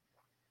Weegar?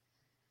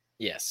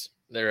 Yes,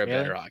 they're a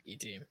better hockey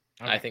team.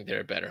 Okay. I think they're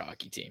a better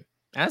hockey team.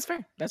 That's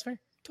fair.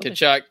 Totally.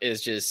 Tkachuk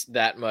is just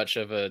that much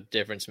of a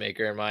difference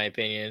maker, in my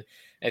opinion.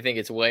 I think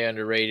it's way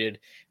underrated,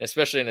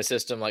 especially in a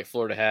system like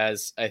Florida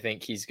has. I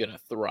think he's going to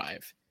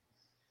thrive.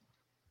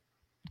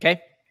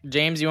 Okay.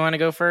 James, you want to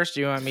go first?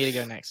 Or you want me to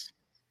go next?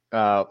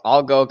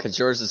 I'll go because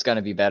yours is going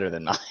to be better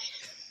than mine.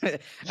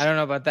 I don't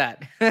know about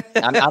that.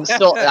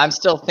 I'm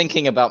still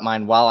thinking about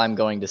mine while I'm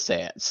going to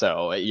say it.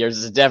 So yours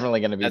is definitely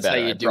going to be That's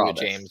better. That's how you I do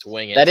promise. it, James.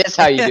 Wing it. That is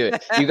how you do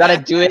it. You got to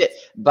do it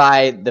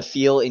by the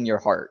feel in your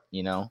heart,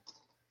 you know?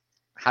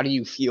 How do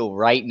you feel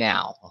right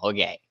now?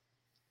 Okay.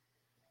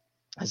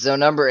 So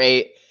number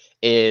 8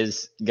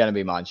 is going to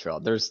be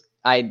Montreal.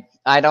 I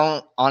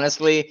don't,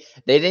 honestly,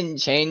 they didn't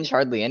change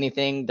hardly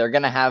anything. They're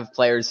going to have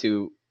players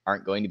who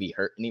aren't going to be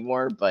hurt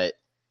anymore, but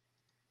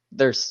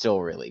they're still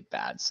really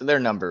bad. So they're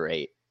number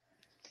 8.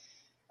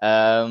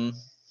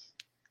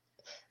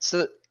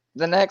 So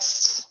the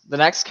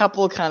next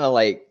couple kind of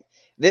like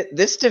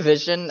this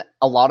division,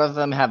 a lot of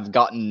them have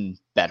gotten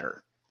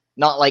better,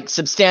 not like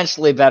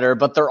substantially better,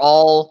 but they're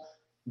all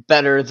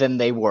better than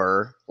they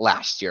were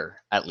last year,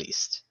 at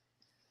least.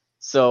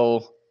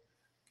 So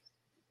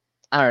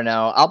I don't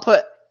know. I'll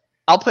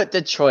put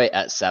Detroit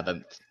at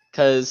 7th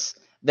because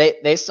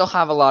they still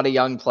have a lot of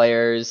young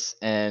players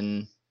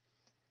and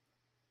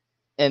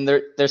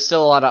there's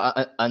still a lot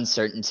of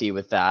uncertainty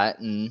with that,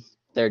 and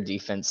their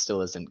defense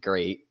still isn't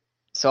great.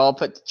 So I'll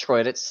put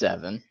Detroit at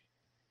 7,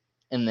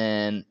 and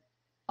then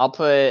I'll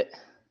put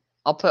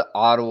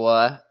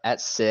Ottawa at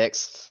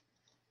 6th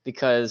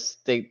because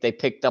they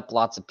picked up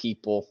lots of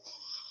people.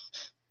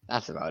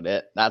 That's about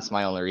it. That's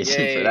my only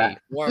reason for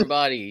that. Warm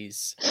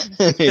bodies.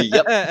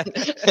 Yep.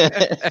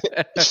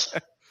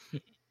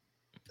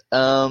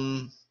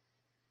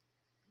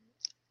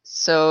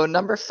 So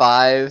number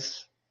 5,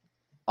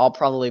 I'll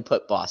probably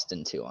put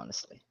Boston too,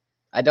 honestly.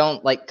 I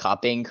don't like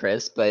copying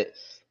Chris, but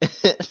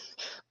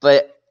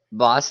but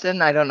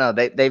Boston, I don't know.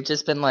 They've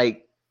just been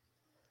like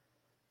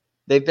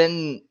they've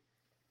been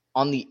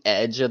on the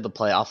edge of the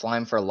playoff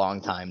line for a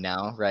long time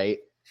now, right?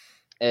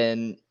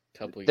 And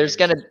there's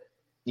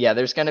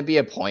gonna be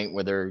a point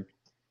where they're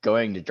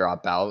going to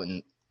drop out,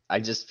 and I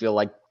just feel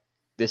like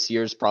this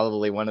year's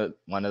probably one of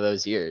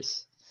those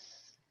years.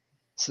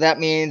 So that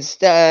means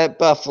that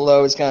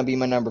Buffalo is going to be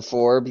my number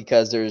 4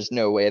 because there's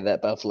no way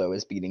that Buffalo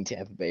is beating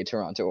Tampa Bay,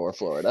 Toronto, or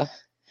Florida.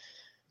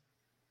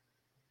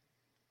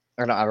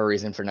 I don't have a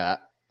reason for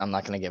that. I'm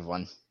not going to give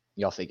one.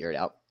 Y'all figure it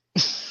out.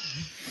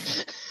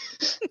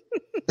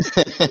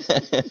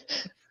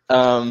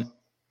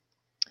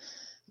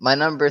 My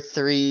number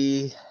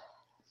 3.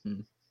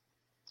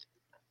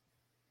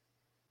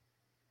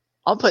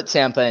 I'll put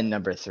Tampa in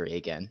number 3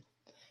 again.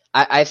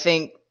 I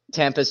think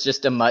Tampa's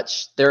just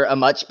they're a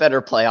much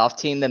better playoff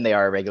team than they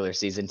are a regular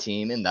season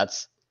team, and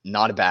that's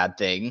not a bad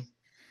thing.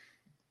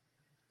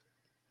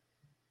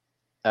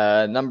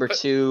 Number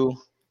 2.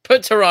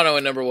 Put Toronto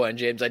at number 1,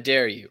 James. I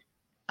dare you.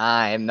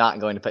 I am not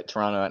going to put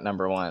Toronto at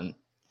number 1,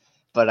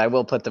 but I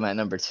will put them at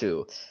number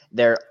 2.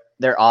 Their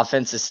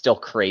offense is still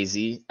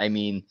crazy. I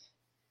mean,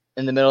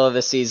 in the middle of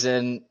the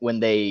season, when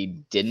they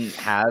didn't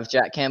have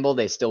Jack Campbell,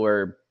 they still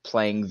were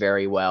playing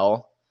very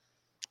well.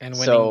 And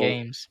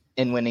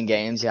winning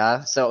games.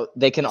 Yeah. So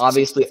they can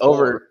obviously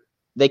overcome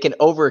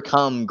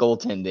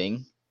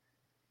goaltending,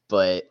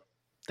 but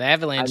the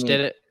Avalanche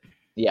did it.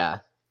 Yeah,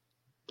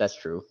 that's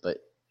true. But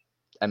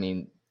I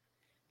mean,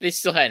 they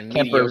still had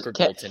mediocre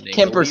goaltending.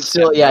 Kemper's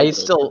still, he's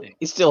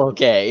still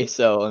okay.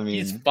 So I mean,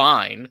 he's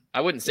fine.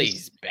 I wouldn't say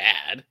he's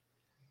bad.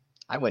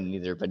 I wouldn't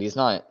either, but he's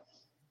not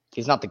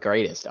the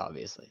greatest,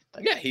 obviously.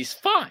 But yeah, he's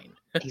fine.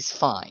 He's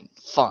fine.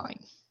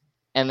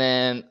 And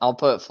then I'll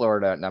put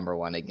Florida at number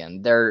 1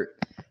 again. Their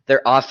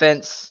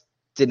offense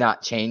did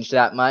not change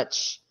that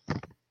much.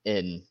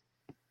 We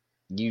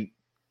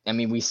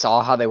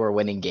saw how they were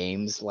winning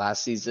games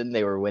last season.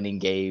 They were winning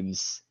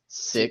games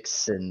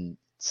 6 and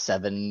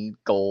 7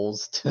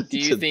 goals to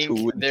 2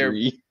 and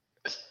 3.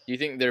 Do you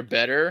think they're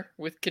better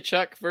with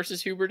Tkachuk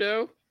versus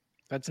Huberdeau?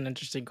 That's an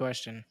interesting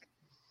question.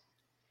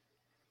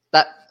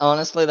 That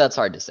honestly, that's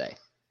hard to say.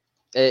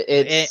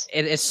 It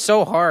is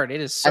so hard.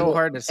 It is so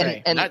hard to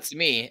say. And not to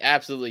me.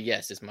 Absolutely,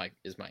 yes is my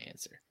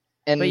answer.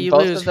 And But you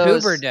both lose of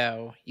those,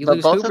 Huberdeau.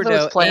 but both of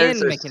those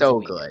players are Mackenzie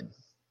so Weegar. good.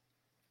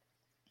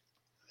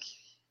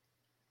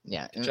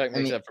 Yeah, Chuck I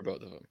makes mean, up for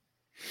both of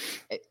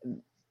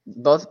them.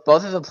 both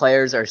of the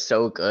players are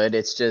so good.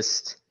 It's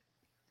just,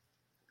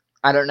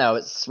 I don't know.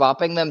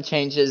 Swapping them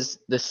changes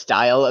the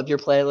style of your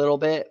play a little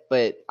bit,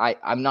 but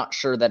I'm not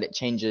sure that it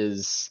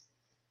changes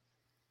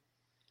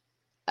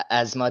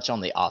as much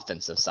on the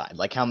offensive side,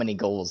 like how many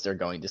goals they're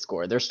going to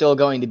score. They're still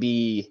going to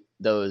be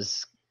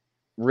those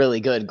really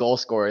good goal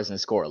scorers and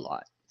score a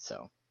lot.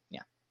 So,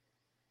 yeah.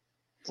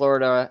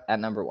 Florida at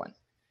number 1.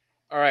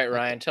 All right,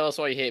 Ryan, tell us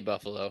why you hate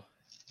Buffalo.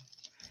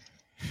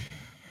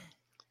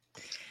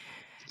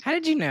 How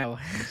did you know?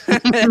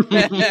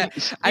 I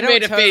I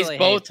made a face totally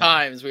both hate them.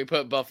 times we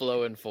put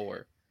Buffalo in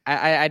 4.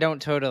 I don't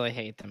totally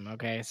hate them.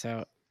 Okay,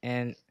 so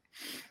and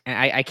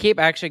I keep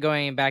actually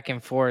going back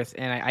and forth,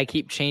 and I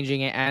keep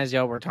changing it as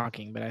y'all were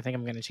talking, but I think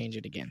I'm going to change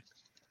it again.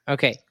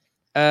 Okay,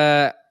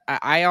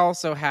 I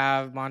also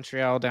have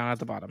Montreal down at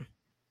the bottom.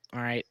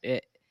 All right,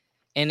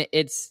 and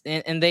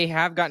they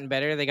have gotten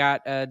better. They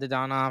got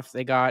Dodonov,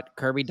 they got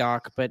Kirby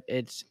Dach, but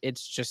it's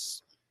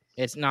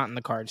not in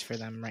the cards for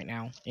them right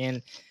now.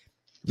 And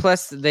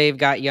plus, they've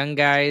got young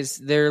guys.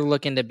 They're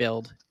looking to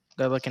build.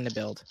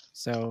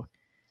 So,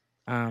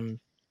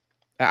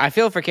 I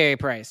feel for Carey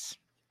Price.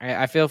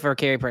 I feel for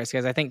Carey Price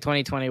because I think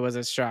 2020 was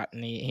his shot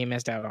and he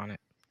missed out on it.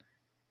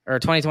 Or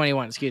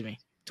 2021, excuse me.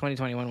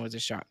 2021 was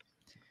his shot.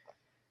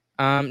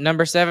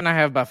 Number 7, I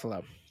have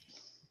Buffalo.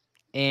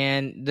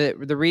 And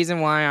the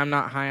reason why I'm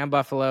not high on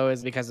Buffalo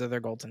is because of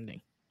their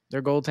goaltending.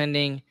 Their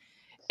goaltending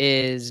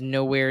is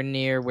nowhere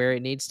near where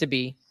it needs to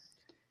be.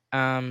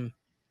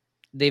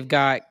 They've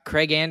got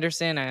Craig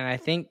Anderson and I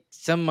think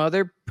some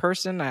other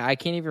person. I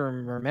can't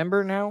even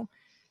remember now.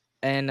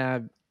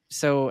 And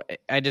so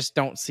I just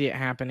don't see it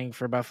happening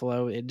for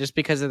Buffalo just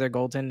because of their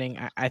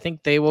goaltending. I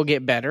think they will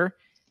get better.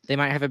 They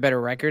might have a better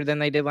record than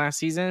they did last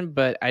season,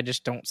 but I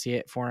just don't see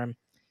it for them.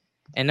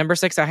 And number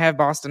 6, I have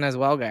Boston as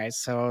well, guys.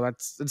 So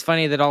it's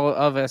funny that all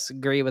of us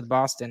agree with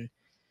Boston.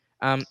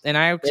 And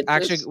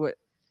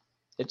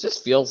it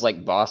just feels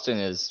like Boston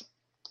is.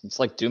 It's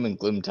like doom and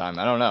gloom time.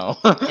 I don't know.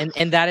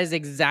 and that is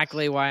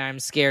exactly why I'm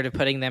scared of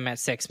putting them at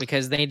 6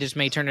 because they just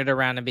may turn it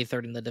around and be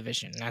 3rd in the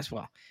division as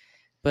well.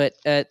 But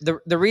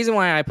the reason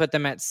why I put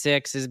them at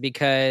 6 is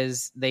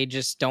because they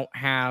just don't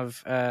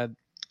have 2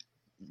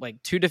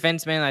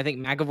 defensemen. I think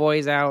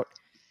McAvoy's out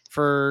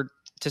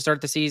to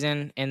start the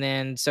season, and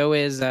then so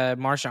is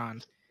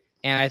Marchand.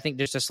 And I think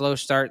just a slow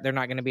start, they're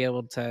not going to be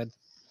able to,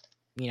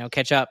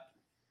 catch up.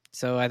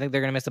 So I think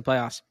they're going to miss the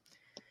playoffs.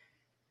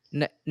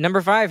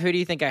 Number 5, who do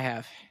you think I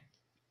have?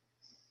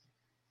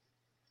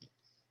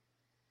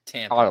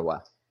 Tampa. Ottawa.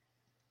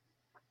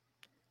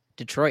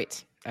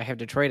 Detroit. I have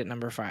Detroit at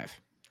number 5.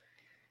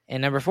 And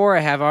number 4,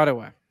 I have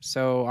Ottawa.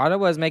 So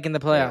Ottawa is making the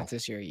playoffs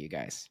this year, you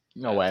guys.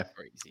 No way.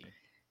 Crazy.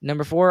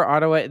 Number 4,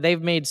 Ottawa.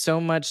 They've made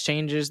so much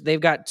changes. They've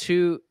got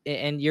 2,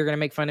 and you're going to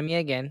make fun of me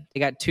again.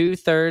 They got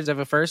 2/3 of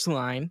a first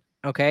line,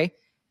 okay?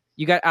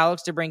 You got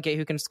Alex DeBrincat,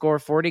 who can score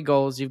 40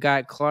 goals. You've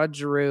got Claude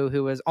Giroux,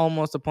 who was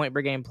almost a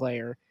point-per-game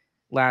player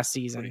last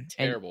season.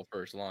 Terrible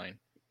first line.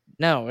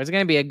 No, it's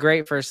going to be a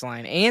great first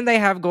line. And they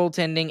have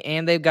goaltending,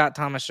 and they've got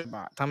Thomas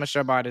Chabot. Thomas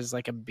Chabot is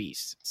like a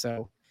beast.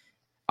 So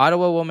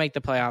Ottawa will make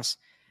the playoffs.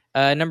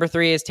 Number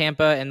 3 is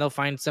Tampa, and they'll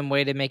find some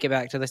way to make it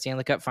back to the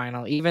Stanley Cup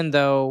final, even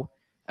though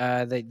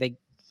they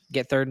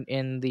get 3rd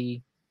in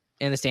the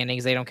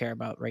standings. They don't care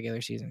about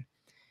regular season.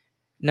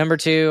 Number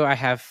 2, I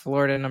have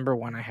Florida. Number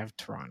 1, I have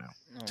Toronto.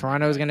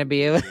 Toronto's going to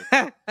be able.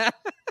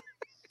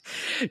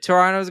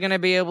 Toronto's going to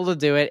be able to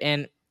do it,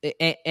 and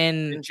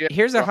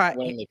here's a hot.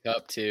 Win the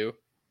cup too.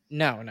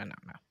 No.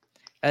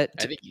 I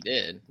think you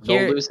did.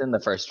 They'll lose in the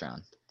first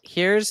round.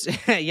 Here's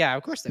yeah,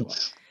 of course they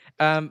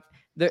will.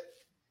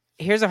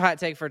 Here's a hot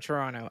take for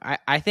Toronto.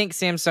 I think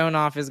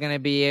Samsonov is going to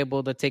be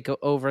able to take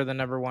over the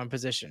number 1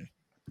 position.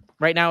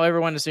 Right now,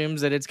 everyone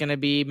assumes that it's going to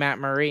be Matt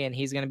Murray and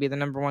he's going to be the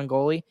number 1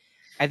 goalie.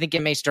 I think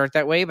it may start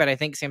that way, but I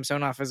think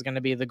Samsonov is going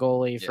to be the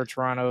goalie for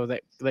Toronto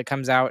that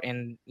comes out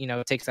and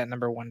takes that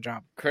number 1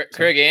 job.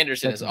 Craig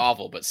Anderson is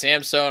awful, but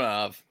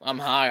Samsonov, I'm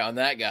high on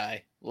that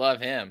guy. Love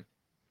him.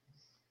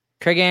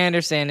 Craig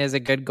Anderson is a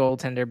good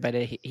goaltender, but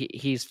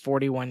he's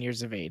 41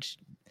 years of age.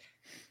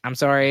 I'm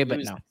sorry, but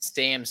no.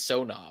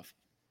 Samsonov.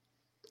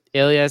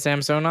 Ilya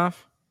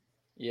Samsonov?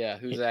 Yeah,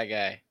 who's that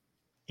guy?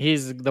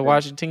 He's the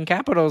Washington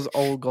Capitals'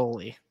 old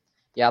goalie.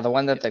 Yeah, the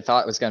one that they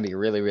thought was going to be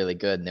really, really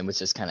good, and then was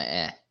just kind of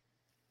eh.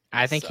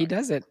 I think he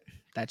does it.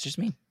 That's just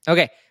me.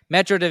 Okay,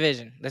 Metro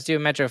Division. Let's do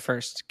Metro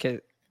first,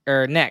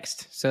 or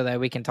next, so that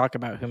we can talk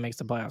about who makes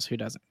the playoffs, who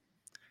doesn't.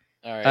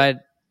 All right.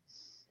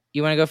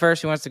 You want to go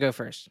first? Who wants to go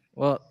first?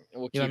 Well,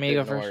 we'll you want me to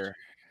go first? Order.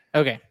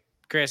 Okay,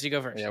 Chris, you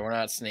go first. Yeah, we're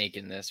not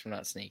snaking this. We're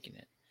not snaking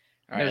it.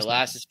 All right,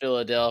 last is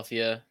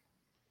Philadelphia.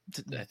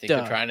 I think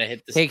they're trying to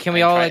hit the. Hey, can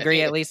we all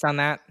agree at least on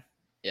that?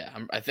 Yeah,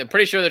 I'm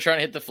pretty sure they're trying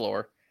to hit the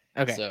floor.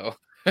 Okay. So,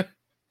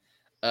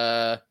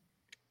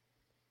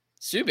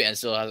 Subban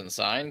still hasn't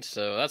signed,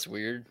 so that's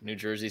weird. New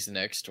Jersey's the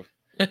next.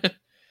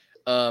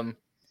 The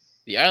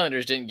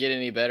Islanders didn't get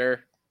any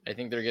better. I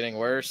think they're getting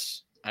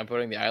worse. I'm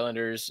putting the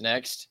Islanders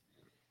next.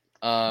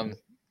 And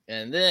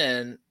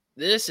then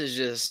this is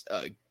just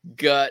a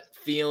gut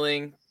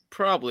feeling,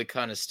 probably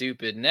kind of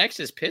stupid. Next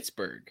is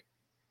Pittsburgh.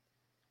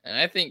 And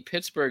I think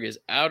Pittsburgh is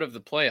out of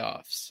the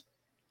playoffs.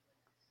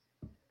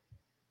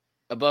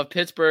 Above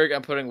Pittsburgh,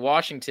 I'm putting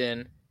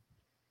Washington.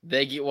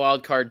 They get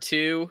wild card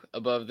 2.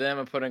 Above them,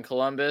 I'm putting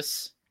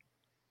Columbus.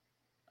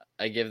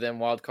 I give them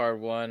wild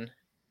card 1.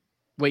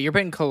 Wait, you're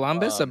putting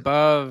Columbus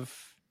above?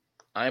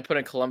 I'm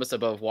putting Columbus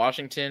above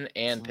Washington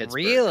and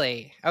Pittsburgh.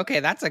 Really? Okay,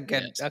 that's a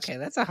good. Yes. Okay,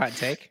 that's a hot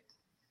take.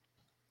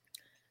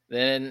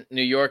 Then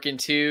New York in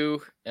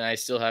 2, and I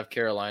still have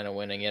Carolina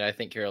winning it. I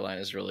think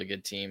Carolina's a really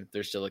good team.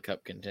 They're still a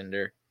cup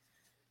contender.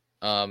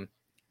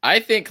 I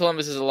think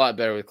Columbus is a lot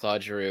better with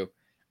Claude Giroux.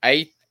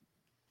 I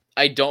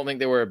don't think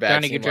they were a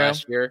bad team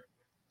last year.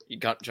 You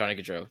got Johnny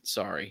Gaudreau.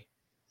 Sorry.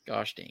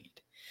 Gosh dang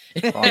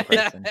it. Wrong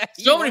person.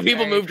 So many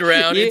people moved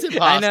around. It's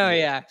impossible. I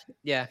know,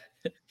 yeah.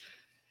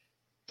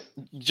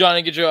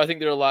 Johnny Gaudreau, I think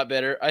they're a lot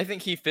better. I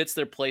think he fits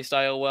their play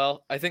style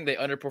well. I think they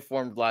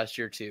underperformed last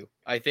year too.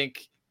 I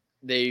think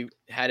they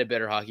had a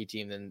better hockey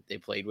team than they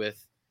played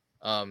with.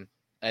 I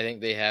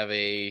think they have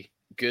a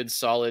good,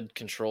 solid,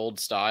 controlled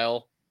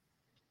style,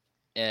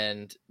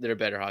 and they're a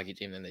better hockey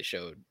team than they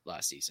showed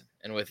last season.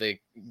 And with a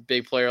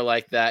big player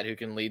like that who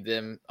can lead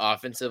them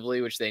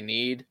offensively, which they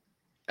need,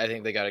 I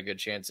think they got a good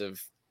chance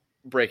of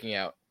breaking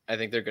out. I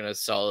think they're going to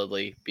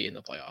solidly be in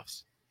the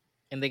playoffs.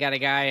 And they got a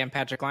guy in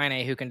Patrick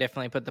Laine who can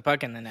definitely put the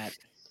puck in the net.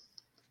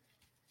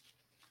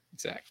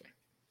 Exactly.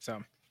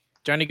 So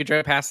Johnny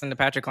Gaudreau passing to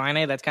Patrick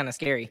Laine, that's kind of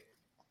scary.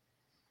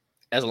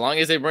 As long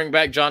as they bring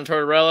back John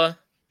Tortorella,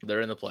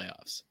 they're in the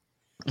playoffs.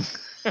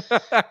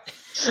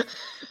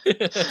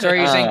 So are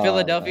you saying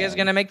Philadelphia is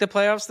going to make the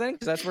playoffs then?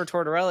 Because that's where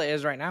Tortorella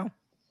is right now.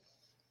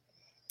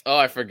 Oh,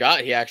 I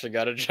forgot he actually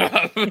got a job.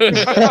 I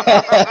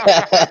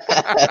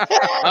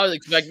was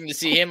expecting to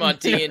see him on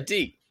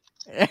TNT.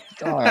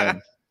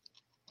 Darn.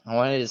 I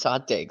wanted his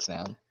hot takes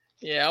now.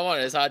 Yeah, I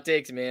wanted his hot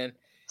takes, man.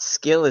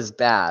 Skill is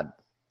bad.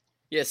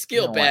 Yeah,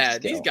 skill don't want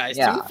bad. skill. These guys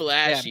Yeah. too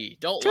flashy.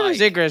 Don't Troy like.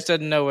 Zegras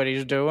doesn't know what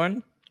he's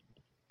doing.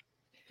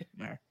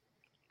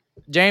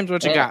 James,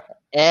 what you got?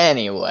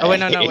 Anyway. Oh, wait,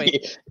 no,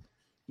 wait.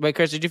 Wait,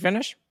 Chris, did you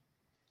finish?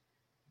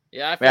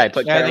 Yeah, Yeah, I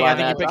put Yeah, I think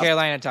Carolina you put top.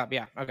 Carolina top.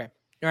 Yeah, okay.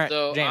 All right,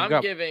 So James, I'm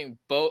go. giving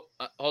both.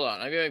 Hold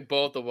on, I'm giving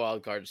both the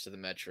wild cards to the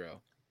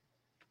Metro.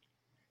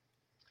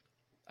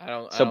 I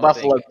don't.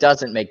 Buffalo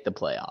doesn't make the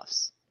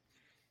playoffs.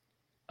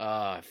 Oh,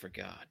 I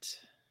forgot.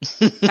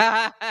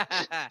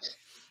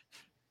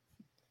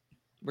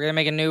 We're going to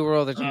make a new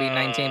rule. There's going to be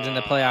 9 teams in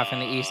the playoff in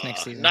the East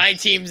next season. 9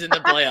 teams in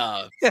the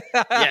playoff.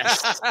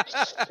 Yes.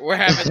 We're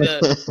having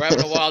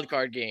a wild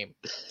card game.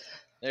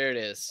 There it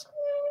is.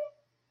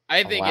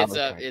 I think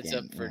it's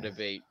up for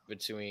debate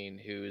between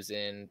who's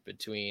in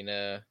between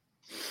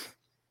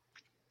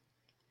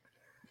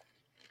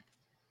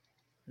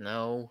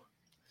No.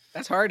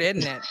 That's hard,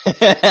 isn't it?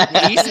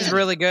 The East is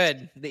really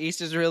good. The East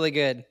is really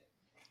good.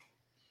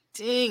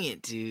 Dang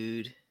it,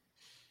 dude.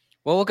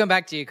 Well, we'll come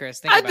back to you, Chris.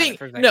 Think I about it think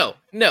for a second.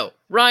 no.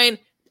 Ryan,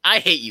 I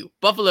hate you.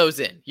 Buffalo's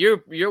in.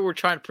 You're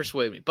trying to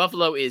persuade me.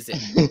 Buffalo is in.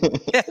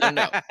 So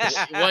no.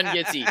 One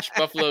gets each.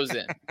 Buffalo's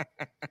in.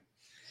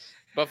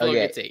 Buffalo Okay.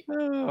 gets 8.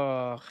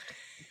 Oh.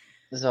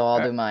 So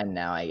I'll do mine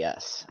now, I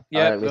guess.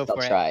 Yeah, Or at least go I'll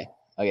for it. try.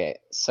 Okay,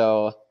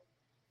 so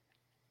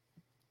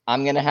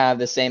I'm going to have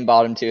the same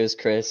bottom 2 as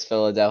Chris,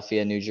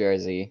 Philadelphia, New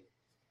Jersey.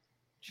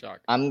 Shock.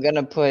 I'm going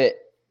to put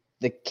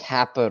the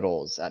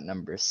Capitals at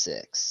number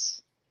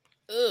 6.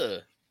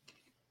 Ugh.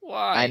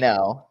 Why? I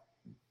know.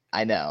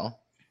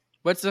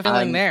 What's the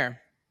feeling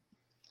there?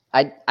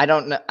 I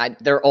don't know.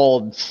 They're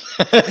old.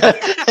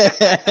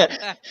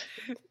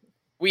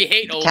 We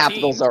hate old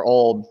Capitals teams. are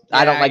old. Yeah,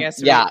 I don't I like.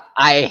 guess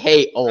I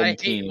hate old I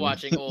teams. hate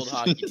watching old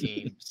hockey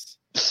teams.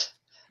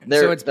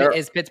 They're,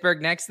 Is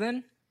Pittsburgh next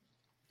then?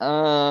 You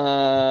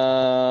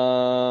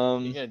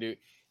gonna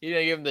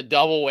give him the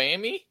double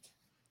whammy?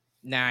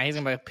 Nah, he's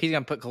gonna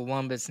put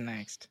Columbus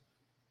next.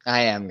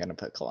 I am gonna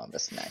put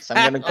Columbus next.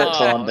 I'm gonna put Oh,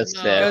 Columbus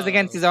no. Goes fifth.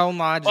 against his own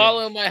logic.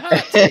 Follow my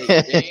hot take,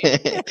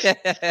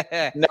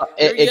 James. No,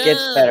 it You're gets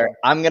young. better.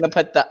 I'm gonna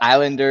put the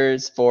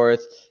Islanders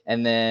 4th,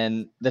 and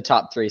then the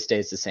top 3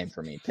 stays the same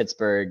for me: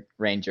 Pittsburgh,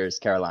 Rangers,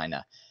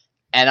 Carolina.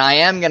 And I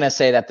am gonna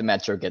say that the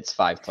Metro gets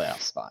 5 playoff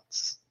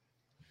spots.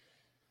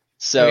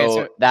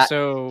 So,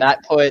 that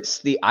puts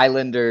the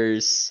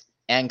Islanders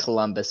and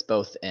Columbus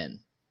both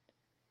in.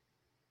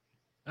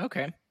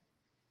 Okay.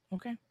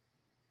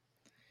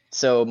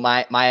 So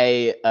my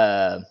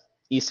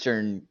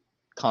Eastern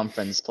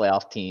Conference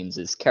playoff teams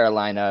is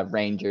Carolina,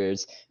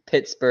 Rangers,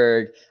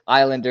 Pittsburgh,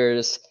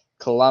 Islanders,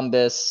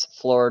 Columbus,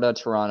 Florida,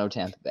 Toronto,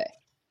 Tampa Bay.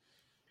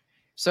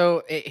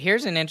 So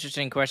here's an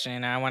interesting question,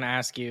 and I want to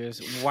ask you: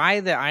 is why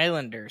the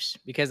Islanders?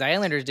 Because the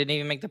Islanders didn't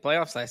even make the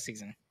playoffs last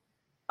season.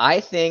 I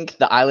think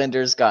the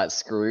Islanders got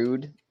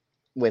screwed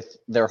with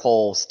their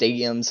whole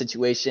stadium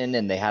situation,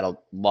 and they had a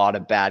lot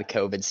of bad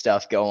COVID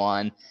stuff go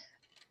on.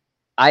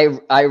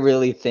 I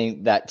really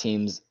think that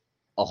team's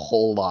a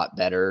whole lot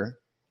better.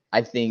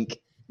 I think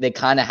they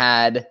kind of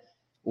had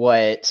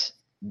what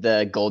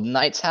the Golden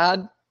Knights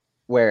had,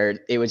 where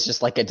it was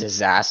just like a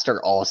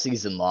disaster all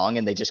season long,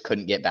 and they just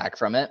couldn't get back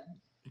from it.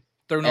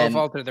 Through no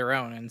fault of their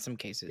own in some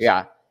cases.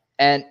 Yeah,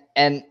 and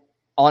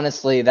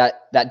honestly,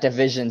 that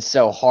division's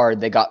so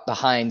hard. They got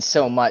behind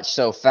so much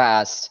so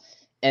fast,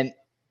 and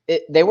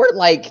they were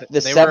like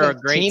the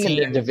seventh team in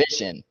their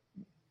division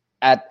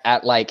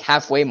at like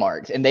halfway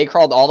mark, and they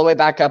crawled all the way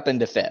back up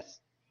into fifth.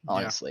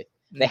 Honestly,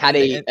 they had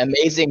an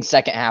amazing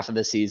second half of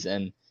the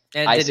season.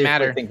 And it didn't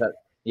matter.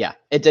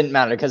 It didn't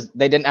matter because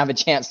they didn't have a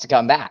chance to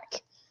come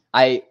back.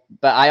 But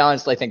I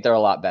honestly think they're a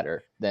lot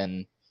better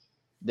than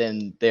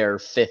their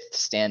fifth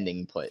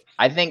standing put.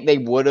 I think they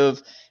would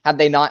have, had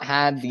they not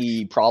had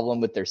the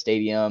problem with their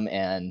stadium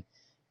and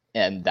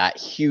that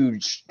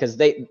huge, because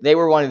they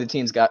were one of the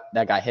teams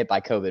that got hit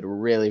by COVID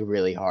really,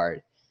 really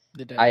hard.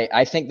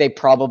 I think they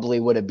probably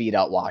would have beat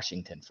out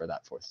Washington for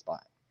that fourth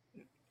spot.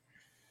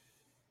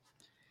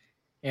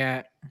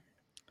 Yeah.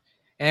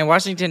 And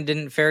Washington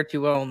didn't fare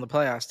too well in the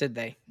playoffs, did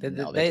they?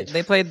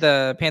 They played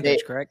the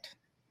Panthers, correct?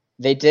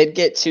 They did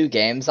get 2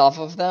 games off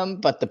of them,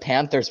 but the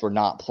Panthers were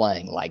not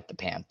playing like the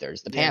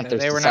Panthers. The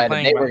Panthers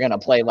decided they were going to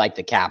play like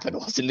the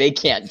Capitals, and they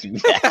can't do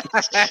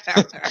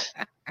that.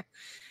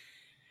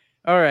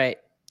 All right.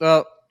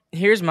 Well,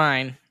 here's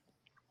mine.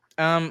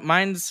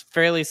 Mine's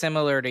fairly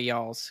similar to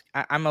y'all's.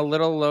 I'm a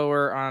little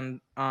lower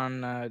on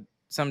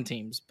some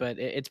teams, but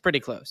it's pretty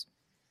close.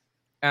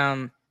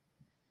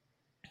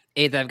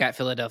 8th, I've got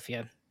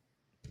Philadelphia.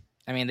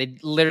 I mean, they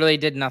literally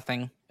did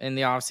nothing in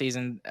the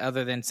offseason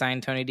other than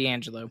sign Tony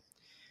DeAngelo.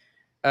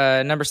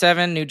 Number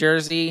 7, New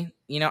Jersey.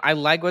 You know, I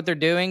like what they're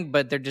doing,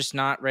 but they're just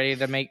not ready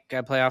to make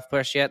a playoff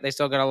push yet. They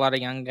still got a lot of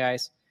young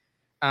guys.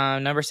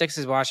 Number 6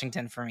 is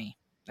Washington for me.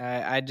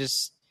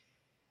 Darcy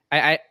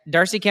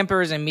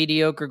Kemper is a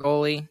mediocre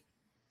goalie,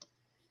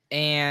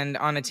 and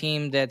on a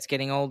team that's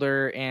getting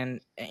older.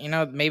 And you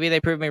know, maybe they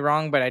prove me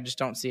wrong, but I just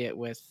don't see it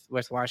with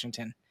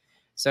Washington.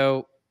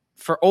 So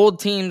for old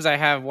teams, I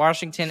have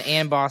Washington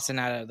and Boston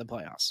out of the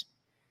playoffs.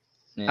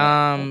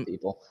 Yeah,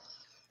 people.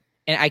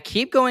 And I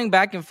keep going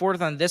back and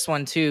forth on this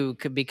one too,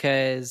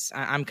 because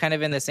I'm kind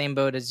of in the same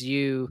boat as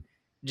you,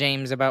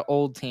 James, about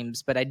old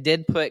teams. But I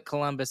did put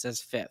Columbus as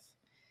 5th.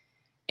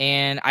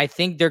 And I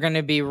think they're going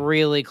to be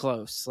really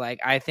close. Like,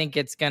 I think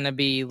it's going to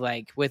be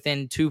like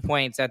within 2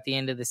 points at the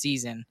end of the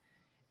season.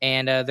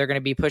 And they're going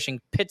to be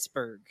pushing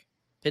Pittsburgh.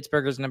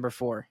 Pittsburgh is number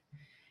 4.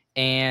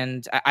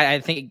 And I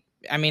think,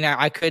 I mean,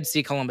 I could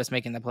see Columbus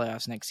making the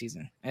playoffs next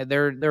season.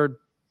 They're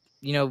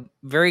you know,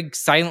 very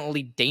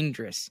silently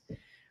dangerous,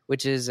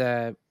 which is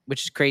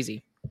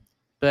crazy.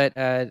 But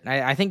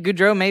I think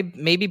Goudreau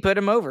maybe put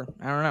him over.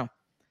 I don't know.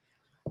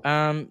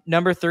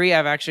 Number 3,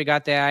 I've actually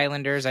got the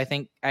Islanders. I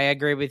think I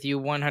agree with you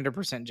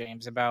 100%,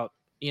 James, about,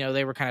 you know,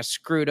 they were kind of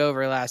screwed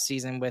over last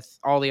season with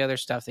all the other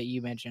stuff that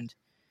you mentioned.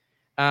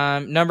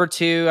 Number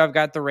 2, I've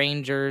got the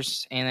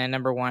Rangers. And then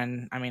number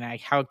 1, I mean,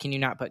 how can you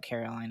not put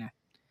Carolina?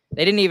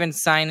 They didn't even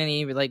sign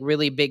any like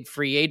really big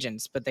free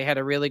agents, but they had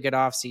a really good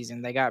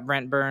offseason. They got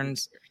Brent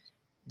Burns.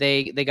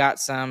 They got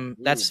some.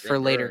 That's for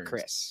later,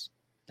 Chris.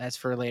 That's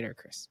for later,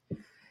 Chris.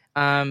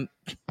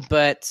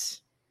 But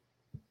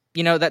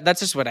you know, that's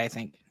just what I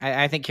think.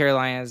 I think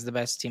Carolina is the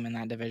best team in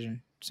that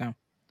division. So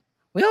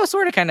we all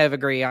sort of kind of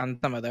agree on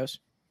some of those.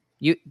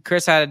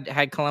 Chris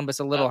had Columbus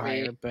a little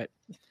higher, but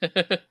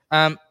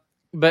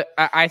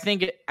I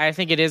think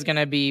it is going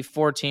to be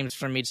 4 teams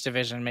from each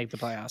division make the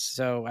playoffs.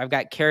 So I've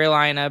got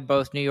Carolina,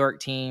 both New York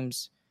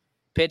teams,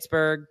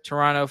 Pittsburgh,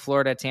 Toronto,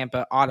 Florida,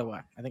 Tampa,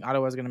 Ottawa. I think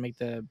Ottawa is going to make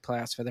the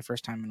playoffs for the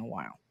first time in a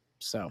while.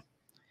 So,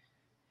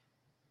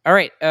 all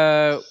right.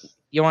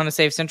 You want to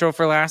save Central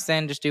for last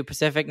then? Just do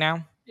Pacific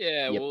now?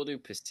 Yeah, yep. We'll do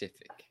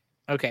Pacific.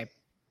 Okay.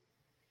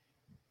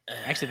 I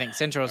actually think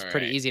Central is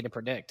pretty easy to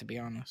predict, to be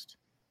honest.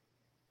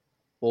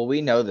 Well,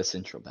 we know the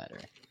Central better.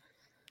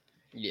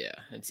 Yeah,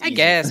 it's I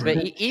guess, but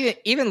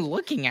even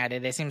looking at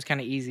it, it seems kind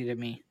of easy to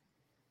me.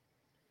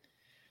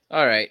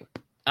 All right.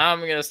 I'm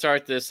going to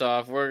start this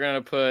off. We're going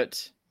to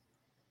put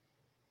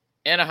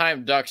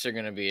Anaheim Ducks are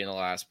going to be in the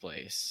last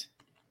place.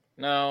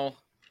 No.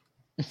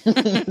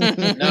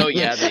 No,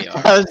 yeah, they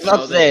are. I was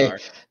about to say.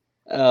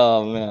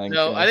 Oh, man.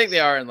 No, I think they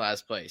are in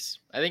last place.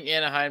 I think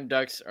Anaheim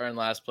Ducks are in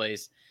last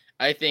place.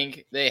 I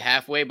think they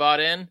halfway bought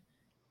in,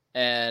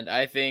 and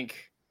I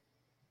think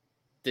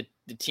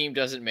the team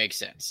doesn't make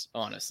sense,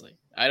 honestly.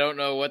 I don't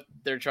know what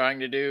they're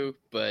trying to do,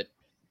 but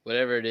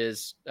whatever it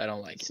is, I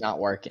don't like it. It's not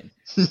working.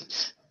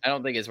 I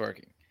don't think it's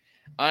working.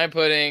 I'm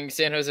putting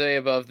San Jose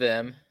above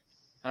them.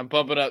 I'm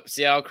pumping up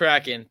Seattle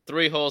Kraken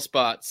 3 whole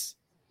spots,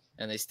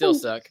 and they still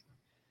suck.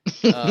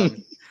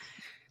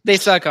 They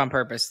suck on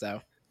purpose,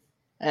 though.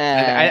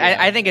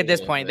 I think at this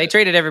point, they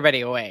traded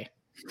everybody away.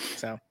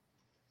 So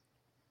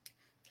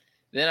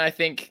then I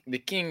think the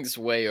Kings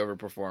way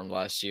overperformed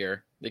last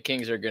year. The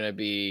Kings are going to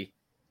be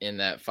in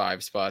that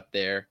 5 spot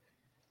there.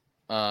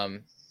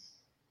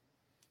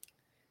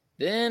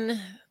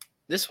 Then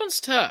this one's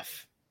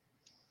tough.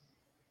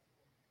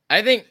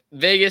 I think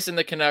Vegas and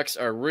the Canucks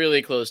are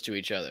really close to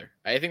each other.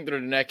 I think they're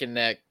neck and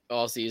neck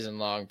all season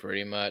long,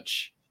 pretty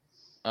much.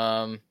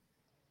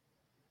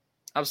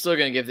 I'm still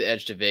going to give the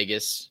edge to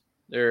Vegas.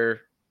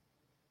 They're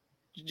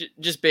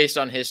just based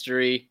on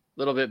history, a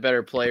little bit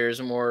better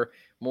players, more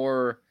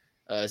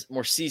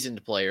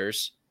seasoned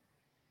players.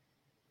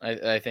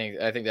 I think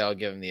that'll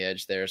give them the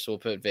edge there. So we'll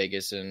put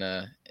Vegas in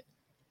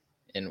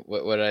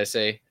what did I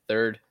say?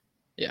 Third?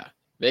 Yeah,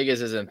 Vegas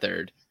is in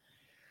third.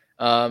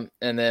 And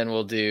then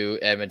we'll do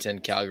Edmonton,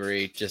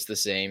 Calgary, just the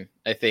same.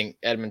 I think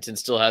Edmonton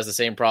still has the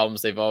same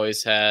problems they've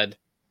always had.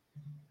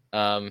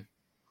 So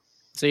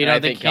you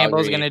don't think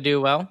Campbell's going to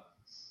do well?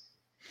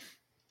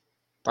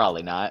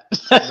 Probably not.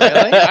 Really?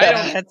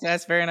 I don't.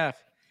 That's fair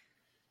enough.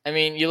 I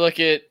mean, you look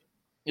at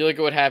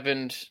what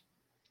happened,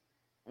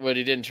 what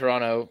he did in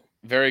Toronto.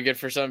 Very good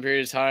for some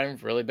period of time,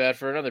 really bad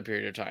for another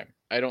period of time.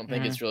 I don't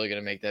think it's really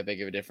going to make that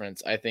big of a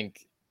difference. I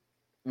think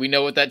we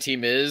know what that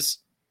team is.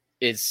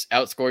 It's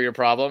outscore your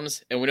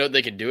problems, and we know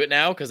they can do it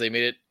now because they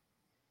made it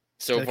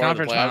so far in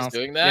the playoffs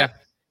doing that. Yeah.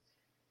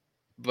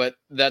 But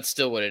that's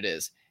still what it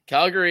is.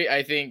 Calgary,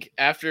 I think,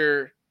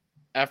 after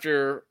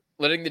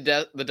letting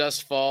the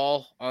dust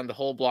fall on the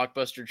whole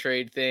blockbuster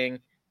trade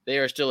thing, they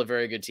are still a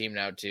very good team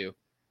now too.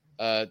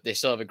 They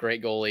still have a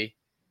great goalie.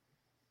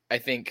 I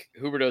think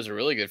Huberdeau's a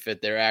really good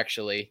fit there,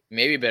 actually.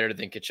 Maybe better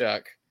than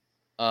Tkachuk.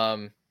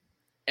 And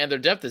their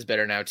depth is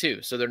better now,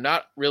 too. So they're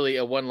not really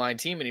a one-line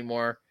team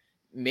anymore.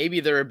 Maybe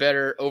they're a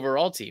better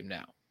overall team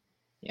now.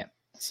 Yeah.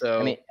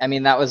 So I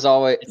mean that was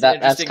always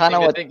that's kind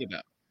of what think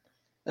about.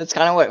 That's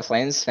kind of what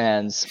Flames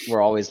fans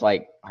were always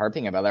like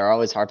harping about. They're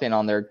always harping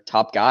on their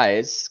top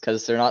guys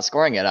because they're not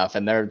scoring enough,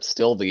 and they're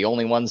still the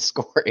only ones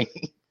scoring.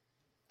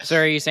 So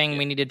are you saying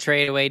we need to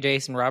trade away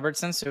Jason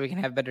Robertson so we can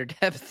have better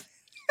depth?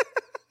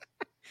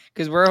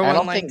 Because we're a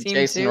one-line team,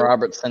 Jason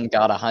Robertson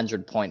got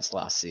 100 points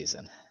last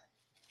season.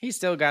 He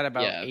still got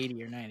about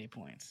 80 or 90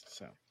 points.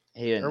 So,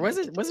 or was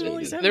it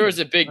only 70? There was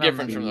a big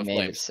difference from the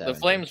Flames. The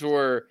Flames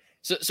were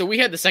so we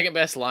had the second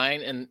best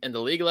line in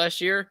the league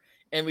last year,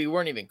 and we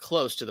weren't even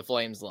close to the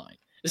Flames line.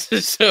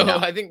 So no,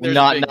 I think there's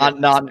not a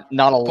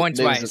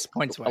points wise,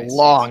 a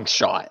long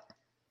shot.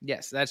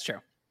 Yes, that's true.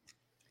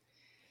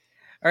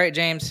 All right,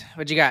 James,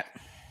 what you got?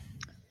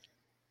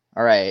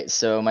 All right,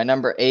 so my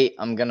number 8,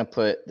 I'm gonna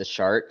put the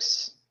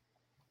Sharks.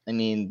 I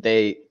mean,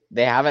 they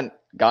haven't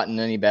gotten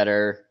any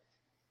better.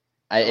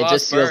 It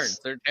just feels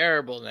they're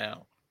terrible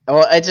now.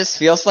 Well, it just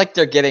feels like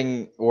they're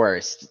getting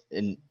worse.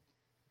 In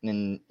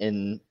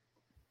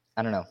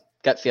I don't know,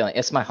 gut feeling.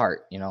 It's my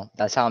heart,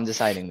 That's how I'm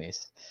deciding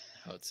these.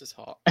 Oh, it's just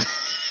hot.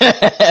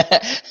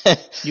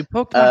 You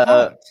poked my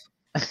heart.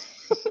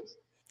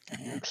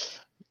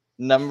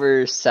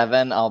 Number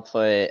 7, I'll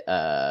put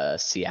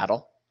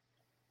Seattle.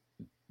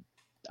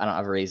 I don't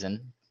have a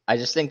reason. I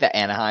just think that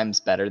Anaheim's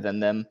better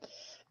than them.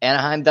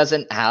 Anaheim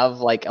doesn't have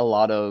like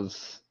a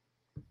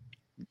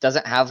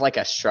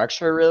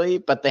structure really,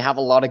 but they have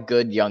a lot of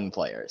good young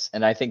players.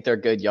 And I think their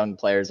good young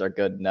players are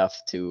good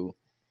enough to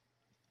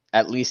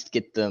at least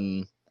get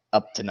them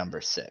up to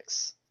number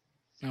 6.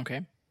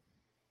 Okay.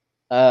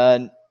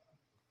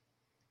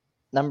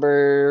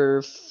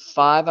 Number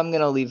 5, I'm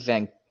going to leave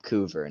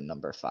Vancouver in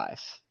number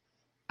 5.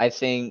 I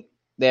think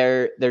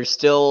they're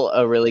still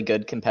a really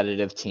good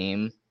competitive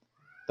team,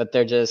 but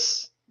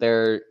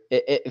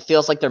it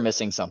feels like they're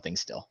missing something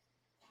still.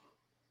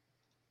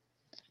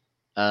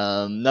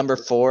 Number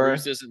 4.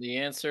 Bruce isn't the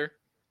answer.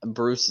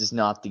 Bruce is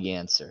not the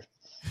answer.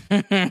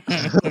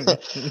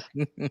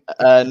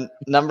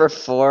 Number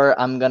 4,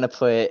 I'm gonna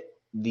put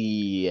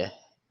the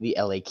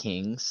LA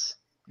Kings.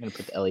 I'm gonna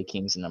put the LA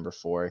Kings in number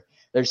 4.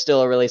 They're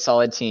still a really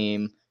solid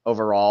team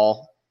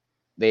overall.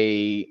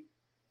 They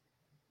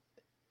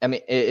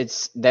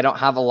don't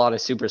have a lot of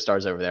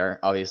superstars over there,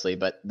 obviously,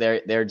 but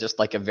they're just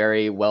like a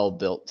very well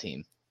built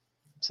team.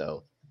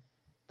 So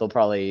they'll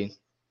probably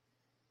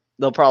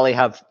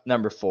have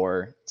number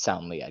 4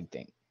 soundly, I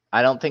think.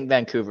 I don't think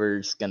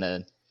Vancouver's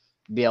gonna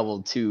be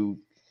able to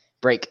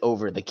break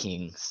over the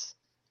Kings.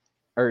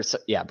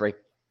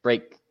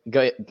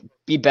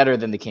 Be better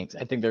than the Kings.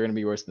 I think they're gonna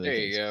be worse than the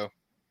Kings. There you go.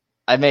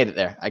 I made it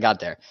there. I got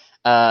there.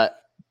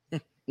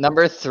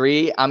 Number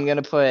 3, I'm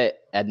gonna put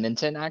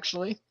Edmonton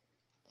actually.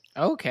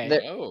 Okay.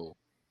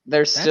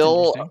 They're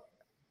still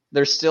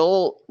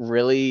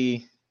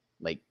really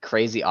like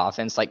crazy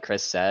offense, like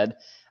Chris said.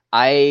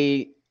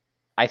 I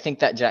think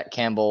that Jack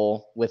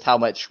Campbell, with how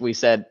much we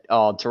said,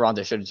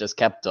 Toronto should have just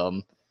kept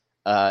him,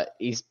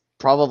 he's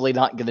probably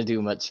not going to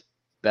do much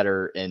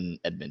better in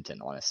Edmonton,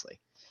 honestly.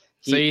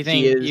 So you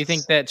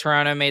think that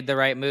Toronto made the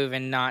right move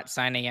in not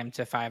signing him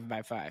to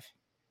 5x5?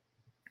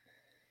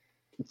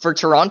 For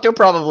Toronto,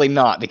 probably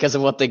not because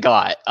of what they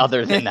got.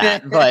 Other than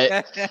that,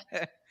 but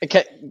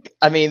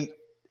I mean,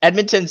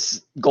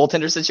 Edmonton's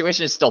goaltender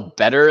situation is still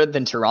better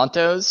than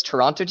Toronto's.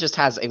 Toronto just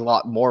has a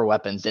lot more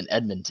weapons than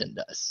Edmonton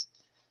does.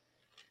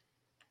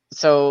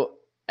 So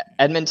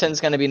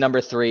Edmonton's going to be number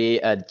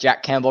 3.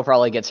 Jack Campbell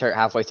probably gets hurt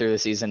halfway through the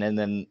season, and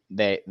then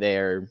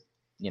they're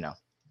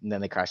and then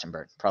they crash and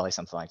burn, probably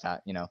something like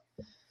that.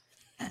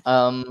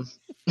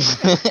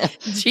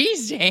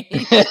 Jeez,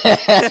 James.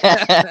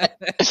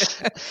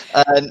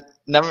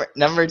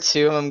 Number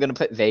 2, I'm going to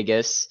put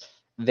Vegas.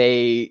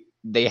 They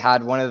they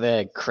had one of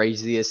the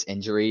craziest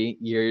injury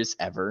years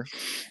ever.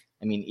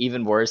 I mean,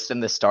 even worse than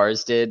the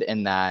Stars did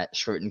in that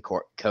shortened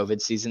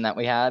COVID season that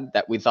we had,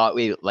 that we thought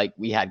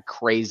we had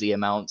crazy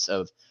amounts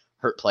of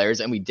hurt players,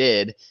 and we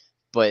did.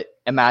 But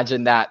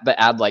imagine that, but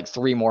add like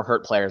 3 more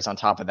hurt players on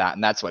top of that,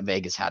 and that's what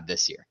Vegas had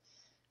this year.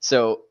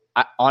 So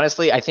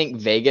honestly, I think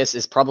Vegas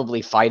is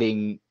probably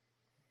fighting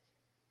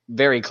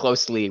very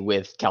closely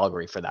with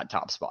Calgary for that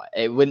top spot.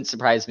 It wouldn't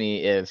surprise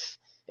me if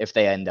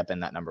they end up in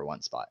that number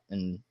 1 spot.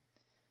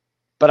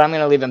 But I'm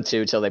going to leave them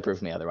 2 till they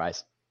prove me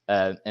otherwise.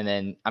 And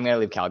then I'm going to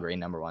leave Calgary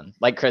number 1.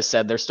 Like Chris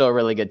said, they're still a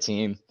really good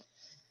team.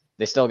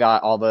 They still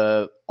got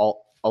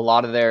a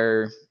lot of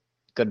their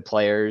good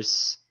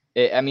players.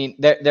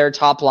 Their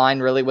top line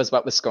really was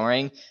what was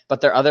scoring,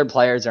 but their other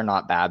players are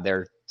not bad.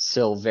 They're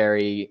still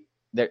they're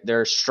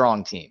a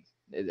strong team.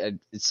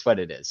 It's what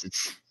it is.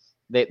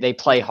 They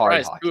play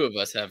hard hockey. 2 of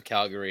us have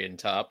Calgary in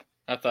top.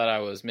 I thought I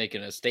was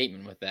making a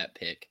statement with that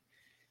pick.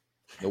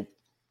 Nope.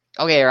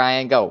 Okay,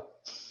 Ryan, go.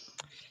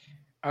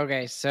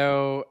 Okay,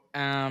 so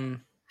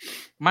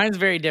mine's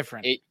very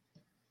different.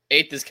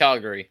 8th is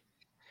Calgary.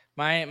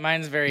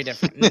 Mine's very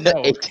different. No,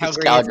 8th is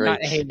Calgary.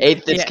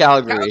 8th is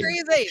Calgary. Calgary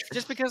is 8th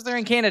just because they're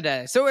in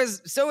Canada. So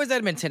is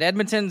Edmonton.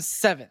 Edmonton's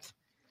 7th.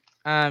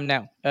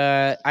 No.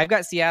 I've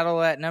got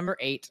Seattle at number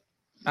 8.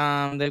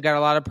 They've got a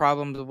lot of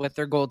problems with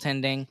their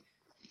goaltending.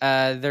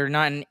 They're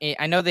not.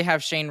 I know they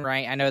have Shane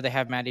Wright. I know they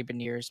have Matty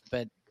Beniers,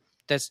 but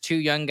that's 2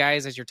 young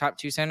guys as your top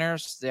 2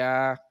 centers.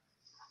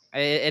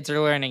 It's a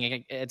learning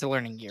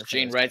year.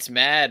 Shane Wright's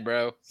mad,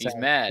 bro. He's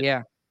mad.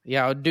 Yeah.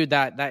 Dude,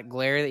 that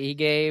glare that he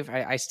gave,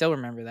 I still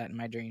remember that in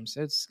my dreams.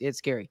 It's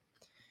scary.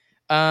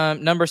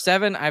 Number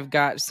 7, I've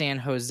got San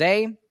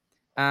Jose.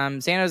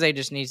 San Jose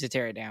just needs to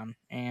tear it down,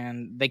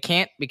 and they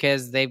can't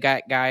because they've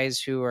got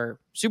guys who are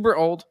super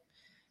old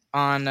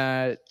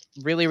on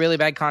really, really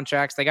bad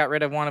contracts. They got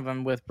rid of one of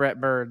them with Brett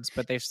Birds,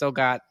 but they've still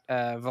got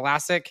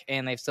Vlasic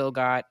and they've still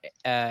got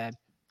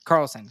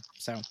Carlson.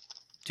 So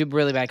 2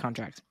 really bad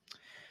contracts.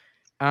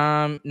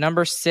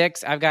 Number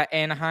 6, I've got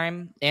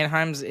Anaheim.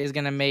 Anaheim's is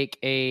going to make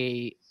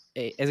is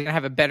going to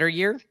have a better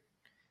year.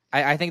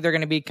 I think they're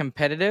going to be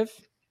competitive,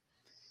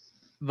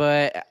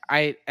 but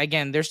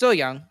they're still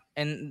young.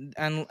 And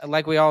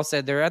like we all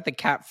said, they're at the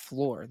cap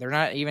floor. They're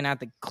not even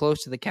at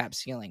close to the cap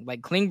ceiling.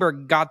 Like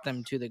Klingberg got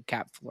them to the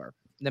cap floor,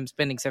 them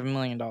spending $7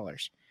 million.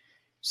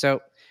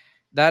 So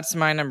that's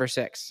my number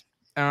 6.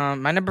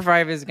 My number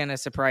 5 is going to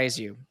surprise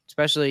you,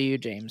 especially you,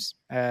 James.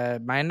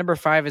 My number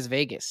 5 is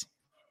Vegas.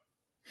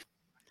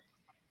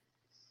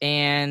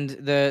 And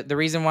the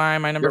reason why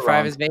my number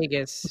 5 is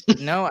Vegas.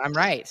 No, I'm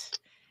right.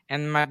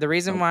 And the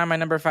reason why my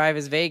number 5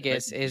 is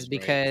Vegas is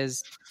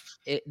because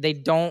they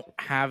don't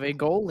have a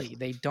goalie.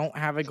 They don't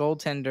have a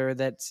goaltender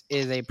that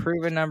is a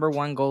proven number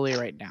 1 goalie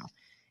right now.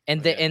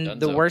 And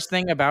the worst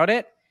thing about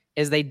it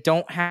is they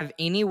don't have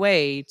any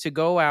way to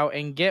go out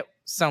and get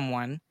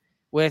someone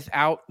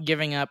without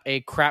giving up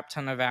a crap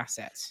ton of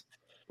assets.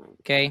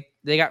 Okay?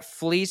 They got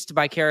fleeced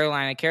by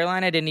Carolina.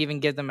 Carolina didn't even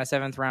give them a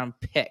 7th round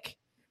pick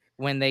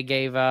when they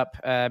gave up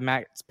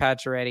Max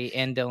Pacioretty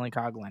and Dylan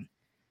Coghlan.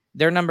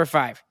 They're number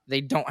 5.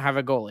 They don't have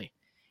a goalie.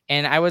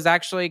 And I was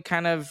actually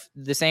kind of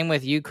the same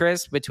with you,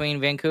 Chris,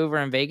 between Vancouver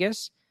and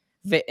Vegas.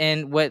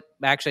 And what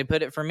actually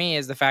put it for me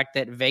is the fact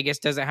that Vegas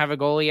doesn't have a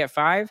goalie at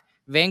 5.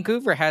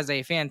 Vancouver has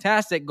a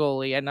fantastic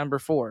goalie at number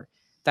 4.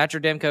 Thatcher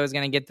Demko is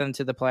going to get them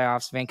to the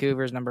playoffs.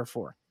 Vancouver's number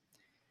 4.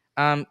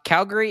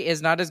 Calgary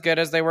is not as good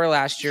as they were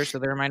last year, so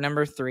they're my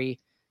number 3.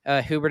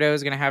 Huberdeau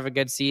is going to have a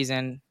good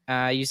season.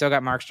 You still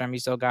got Markstrom. You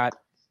still got,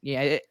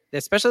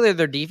 especially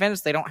their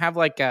defense. They don't have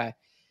like a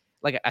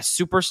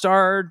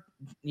superstar,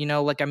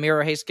 like a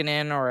Miro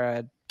Heiskanen or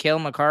a Cale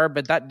Makar,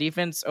 but that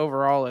defense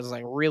overall is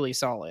like really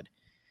solid.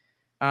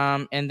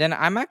 And then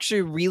I'm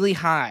actually really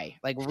high,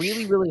 like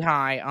really, really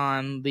high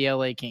on the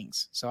LA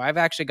Kings. So I've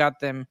actually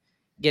got them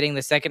getting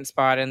the 2nd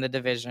spot in the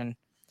division.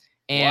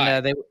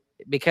 And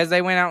because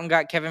they went out and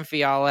got Kevin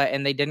Fiala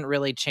and they didn't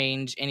really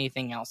change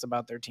anything else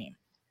about their team.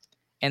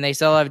 And they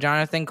still have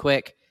Jonathan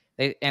Quick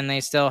and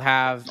they still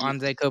have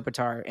Anze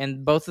Kopitar.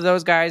 And both of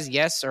those guys,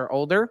 yes, are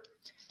older,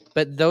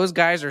 but those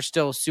guys are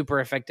still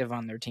super effective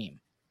on their team.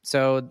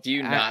 So do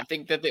you not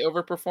think that they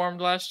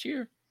overperformed last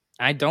year?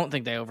 I don't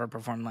think they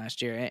overperformed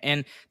last year.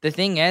 And the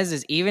thing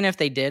is even if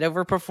they did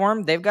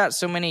overperform, they've got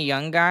so many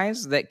young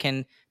guys that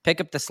can pick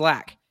up the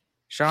slack.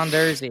 Sean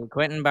Dursey,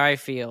 Quentin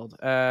Byfield,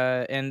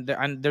 and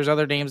there's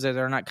other names that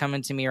are not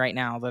coming to me right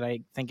now that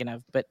I'm thinking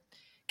of. But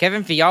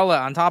Kevin Fiala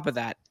on top of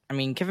that. I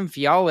mean, Kevin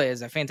Fiala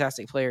is a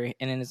fantastic player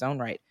in his own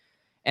right.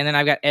 And then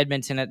I've got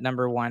Edmonton at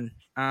number 1.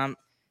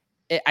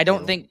 I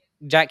don't think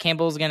Jack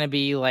Campbell is going to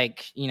be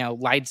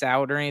lights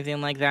out or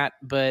anything like that.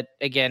 But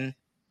again,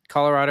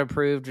 Colorado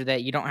proved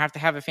that you don't have to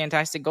have a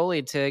fantastic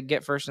goalie to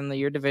get first in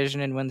your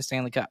division and win the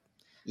Stanley Cup.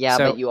 Yeah,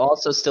 but you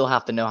also still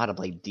have to know how to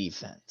play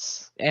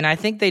defense. And I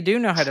think they do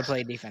know how to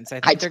play defense. I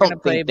think they're going to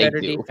play better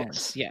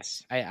defense.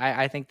 Yes,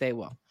 I think they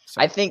will.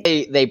 So. I think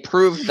they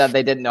proved that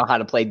they didn't know how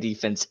to play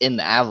defense in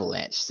the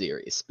Avalanche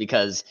series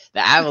because the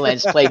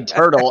Avalanche played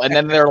Turtle, and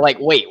then they're like,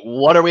 wait,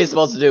 what are we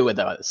supposed to do with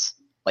us?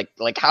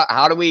 Like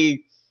how do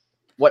we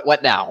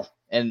what now?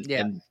 And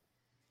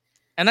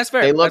that's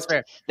fair.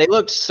 They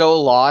looked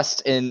so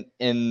lost in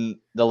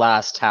the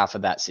last half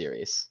of that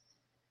series.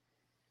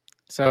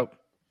 So,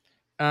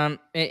 and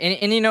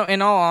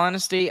in all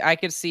honesty, I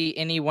could see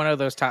any one of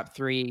those top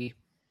 3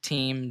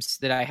 teams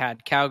that I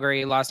had,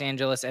 Calgary, Los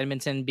Angeles,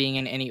 Edmonton, being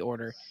in any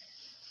order,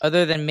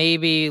 other than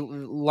maybe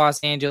Los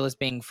Angeles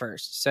being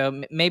first.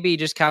 So maybe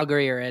just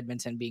Calgary or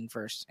Edmonton being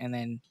first, and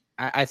then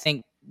I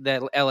think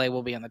that LA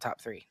will be on the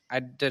top 3.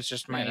 That's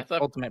just my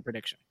ultimate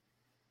prediction.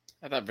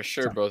 I thought for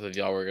sure both of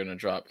y'all were going to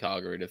drop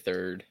Calgary to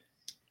 3rd.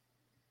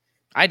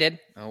 I did.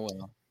 Oh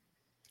well.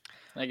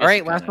 All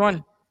right, last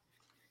one.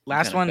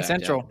 Last one,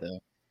 Central.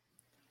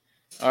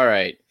 All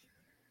right.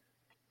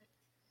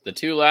 The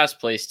 2 last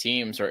place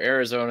teams are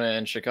Arizona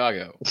and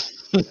Chicago.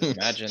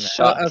 Imagine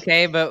that.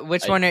 Okay, but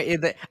which one?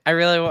 I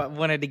really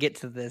wanted to get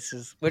to this.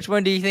 Is which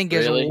one do you think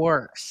is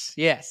worse?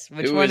 Yes.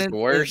 Which one is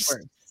worse?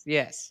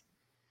 Yes.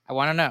 I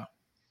want to know.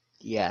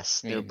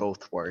 Yes, they're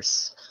both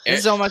worse. This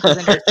is almost as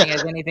interesting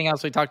as anything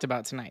else we talked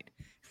about tonight.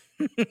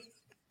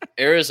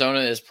 Arizona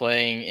is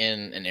playing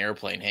in an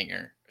airplane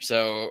hangar,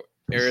 so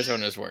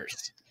Arizona is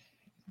worse.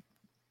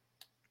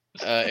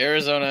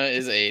 Arizona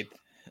is 8th.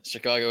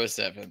 Chicago is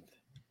 7th.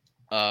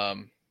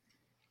 Man,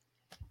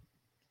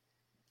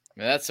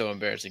 that's so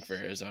embarrassing for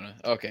Arizona.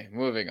 Okay,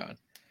 moving on.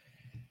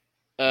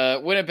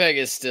 Winnipeg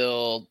is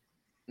still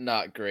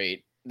not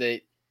great.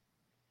 They've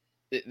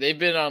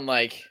been on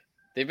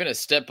they've been a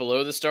step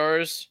below the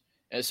Stars,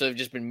 and so they've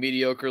just been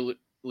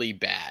mediocrely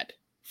bad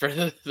for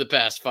the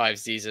past 5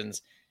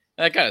 seasons.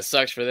 That kind of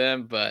sucks for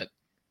them, but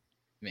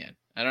man,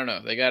 I don't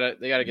know. They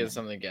gotta get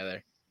something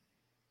together.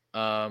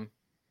 And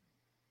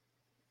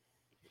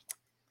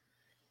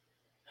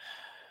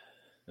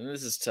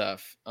this is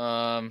tough.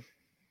 I'm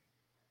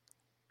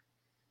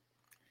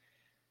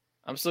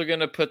still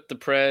gonna put the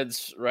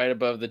Preds right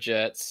above the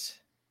Jets.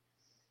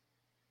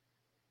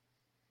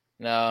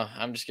 No,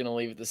 I'm just gonna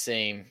leave it the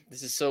same.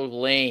 This is so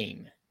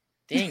lame.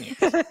 Dang it.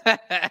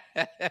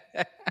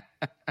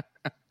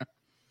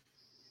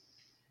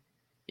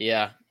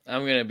 Yeah,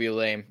 I'm gonna be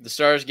lame. The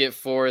Stars get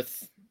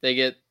 4th. They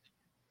get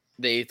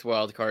the 8th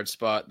wild card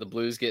spot. The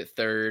Blues get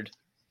 3rd.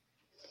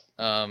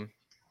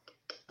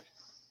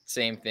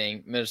 Same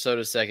thing.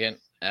 Minnesota 2nd.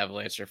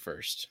 Avalanche are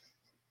 1st.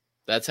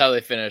 That's how they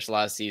finished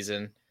last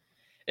season.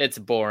 It's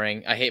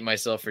boring. I hate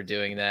myself for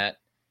doing that.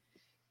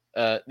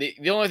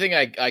 The only thing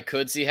I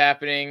could see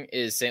happening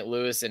is St.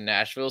 Louis and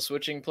Nashville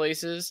switching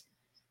places.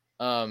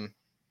 I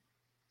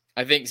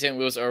think St.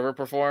 Louis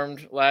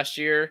overperformed last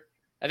year.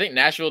 I think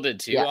Nashville did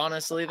too,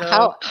 honestly,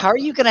 though. How are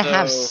you going to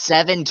have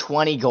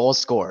 720 goal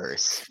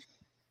scorers?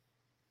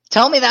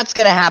 Tell me that's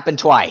going to happen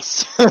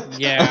twice.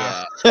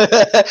 Yeah.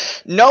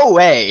 No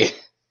way.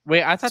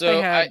 Wait, I thought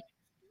they had...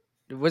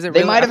 Was it?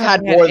 They might have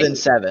had more than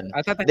 7.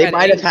 I thought they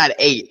might have had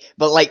 8.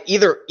 But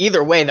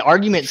either way, the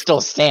argument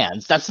still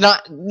stands. That's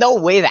no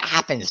way that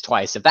happens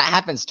twice. If that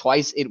happens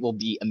twice, it will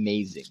be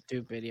amazing.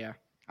 Stupid, yeah.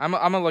 I'm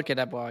gonna look it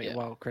up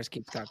while Chris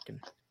keeps talking.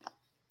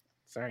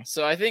 Sorry.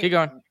 So I think keep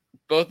going.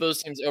 Both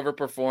those teams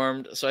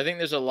overperformed. So I think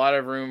there's a lot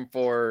of room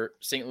for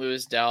St.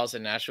 Louis, Dallas,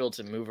 and Nashville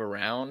to move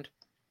around.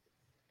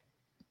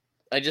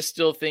 I just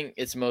still think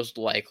it's most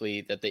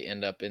likely that they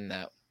end up in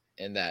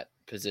that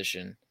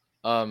position.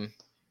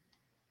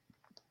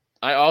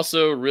 I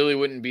also really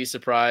wouldn't be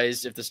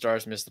surprised if the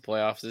Stars miss the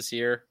playoffs this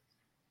year.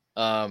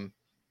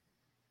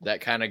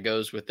 That kind of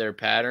goes with their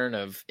pattern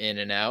of in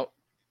and out,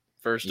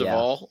 first of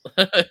all.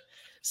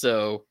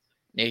 So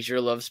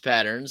nature loves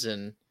patterns,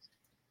 and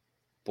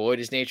boy,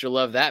 does nature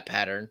love that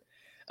pattern.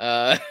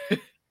 I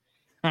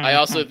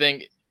also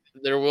think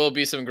there will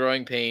be some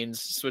growing pains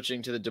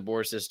switching to the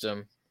DeBoer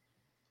system.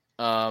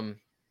 And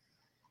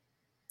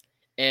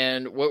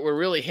what we're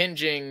really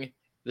hinging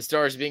the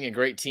Stars being a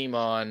great team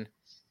on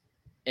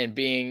and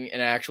being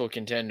an actual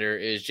contender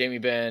is Jamie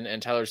Benn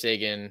and Tyler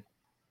Seguin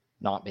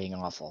not being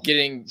awful,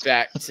 getting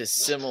back to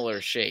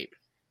similar shape.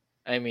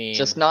 I mean,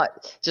 just not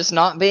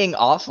being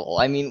awful.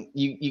 I mean,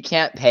 you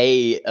can't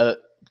pay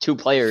 2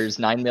 players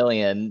 $9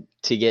 million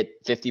to get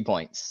 50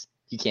 points.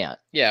 You can't.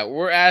 Yeah,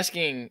 we're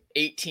asking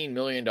 $18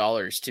 million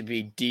to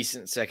be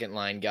decent second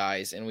line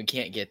guys, and we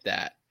can't get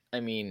that. I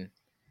mean,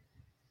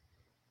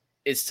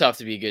 it's tough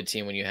to be a good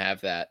team when you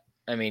have that.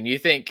 I mean, you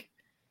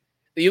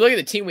look at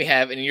the team we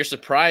have, and you're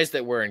surprised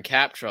that we're in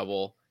cap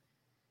trouble,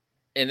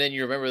 and then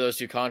you remember those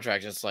 2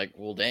 contracts, and it's like,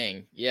 well,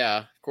 dang, yeah,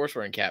 of course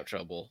we're in cap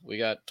trouble. We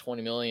got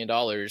 $20 million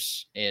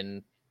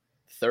in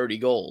 30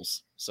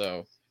 goals,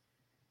 so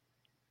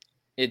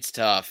it's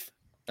tough.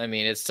 I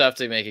mean, it's tough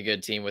to make a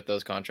good team with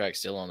those contracts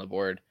still on the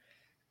board.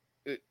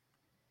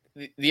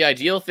 The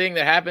ideal thing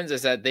that happens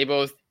is that they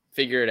both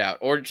figure it out,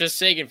 or just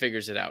Seguin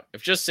figures it out.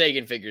 If just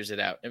Seguin figures it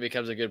out and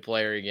becomes a good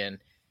player again,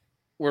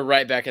 we're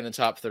right back in the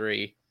top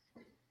 3.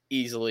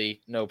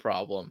 Easily, no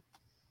problem.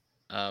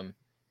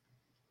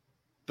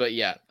 But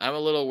yeah, I'm a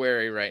little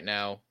wary right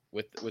now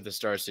with the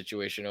Stars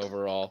situation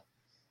overall.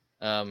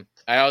 I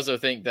also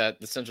think that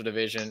the Central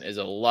Division is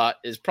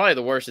probably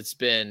the worst it's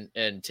been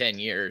in 10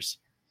 years.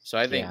 So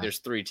I think there's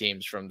 3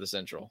 teams from the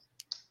Central.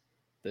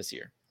 this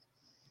year.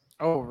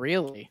 Oh,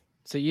 really?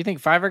 So you think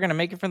 5 are going to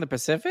make it from the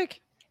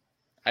Pacific?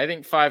 I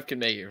think 5 can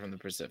make it from the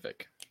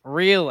Pacific.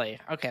 Really?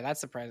 Okay, that's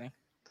surprising.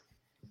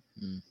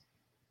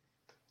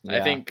 I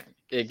think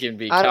it can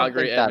be I don't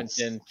Calgary, think that's-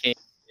 Edmonton,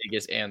 Kings,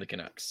 Vegas, and the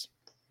Canucks.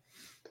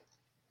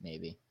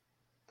 Maybe.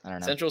 I don't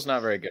know. Central's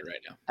not very good right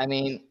now. I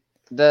mean,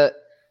 the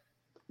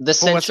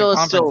Central is still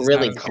Conference is not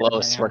really as good right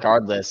close, now.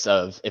 regardless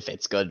of if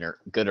it's good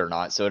or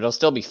not. So it'll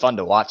still be fun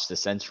to watch the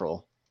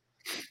Central.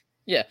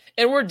 Yeah,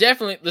 and we're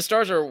definitely the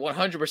Stars are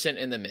 100%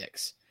 in the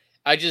mix.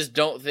 I just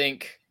don't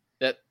think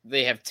that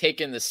they have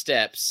taken the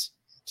steps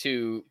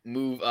to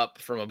move up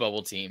from a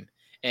bubble team.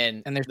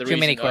 And there's the too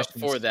many reason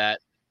questions for that.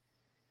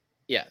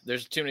 Yeah,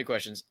 there's too many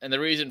questions, and the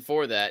reason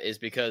for that is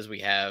because we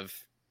have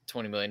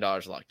 $20 million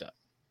locked up.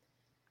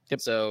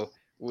 Yep. So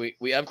we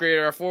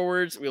upgraded our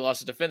forwards. We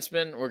lost a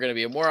defenseman. We're going to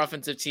be a more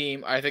offensive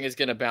team. I think it's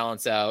going to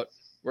balance out.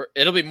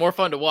 It'll be more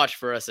fun to watch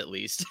for us at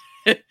least.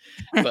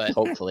 But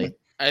Hopefully.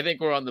 I think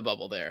we're on the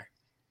bubble there.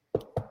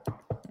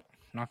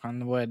 Knock on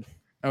the wood.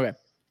 Okay.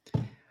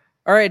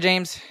 All right,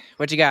 James,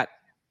 what you got?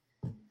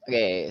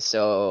 Okay,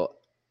 so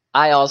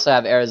I also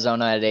have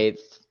Arizona at 8th.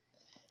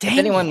 Dang If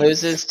anyone it.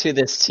 loses to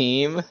this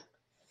team,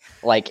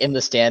 like in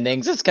the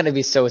standings, it's going to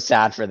be so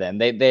sad for them.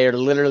 They are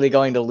literally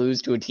going to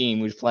lose to a team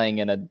who's playing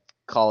in a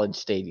college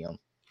stadium.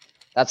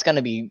 That's going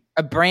to be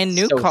A brand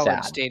new so college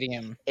sad.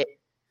 stadium.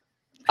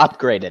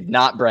 upgraded,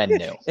 not brand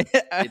new.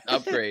 It's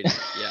upgraded.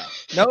 Yeah.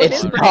 No,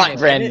 It's not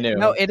brand new.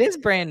 No, it is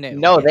brand new.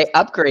 No, they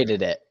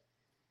upgraded it.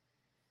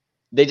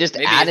 They just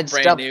Maybe added it's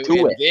brand stuff new to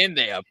and it. then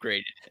they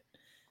upgraded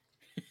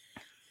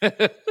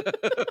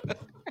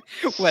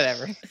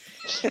Whatever.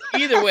 it.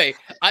 Either way,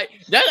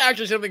 that's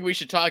actually something we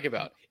should talk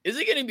about. Is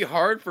it going to be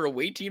hard for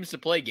away teams to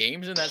play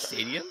games in that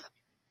stadium?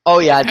 Oh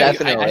yeah, I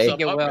definitely.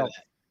 think it up for will. that.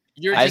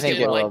 You're I just think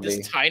in it will like this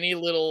be. tiny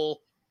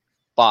little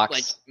Box.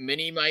 like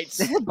mini mites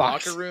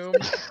Box. locker room,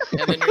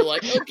 and then you're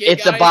like, okay,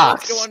 It's a guys,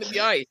 box. let's go onto the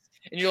ice,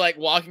 and you're like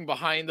walking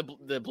behind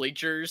the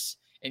bleachers,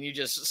 and you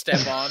just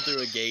step on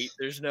through a gate.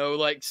 There's no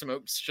like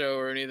smoke show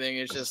or anything.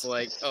 It's just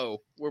like, oh,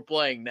 we're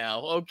playing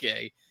now.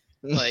 Okay,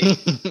 like I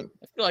feel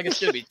like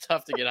it's gonna be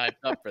tough to get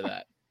hyped up for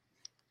that.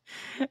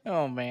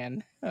 Oh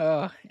man.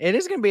 Oh, it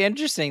is gonna be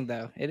interesting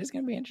though. It is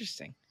gonna be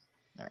interesting.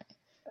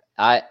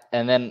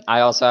 And then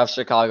I also have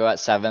Chicago at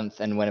 7th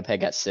and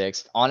Winnipeg at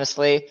 6th.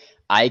 Honestly,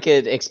 I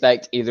could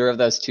expect either of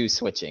those two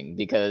switching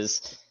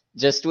because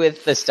just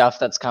with the stuff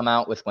that's come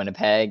out with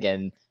Winnipeg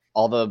and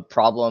all the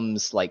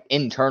problems like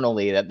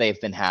internally that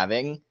they've been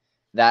having,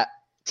 that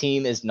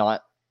team is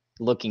not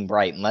looking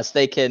bright. Unless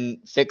they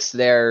can fix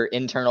their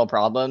internal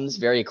problems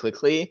very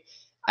quickly,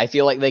 I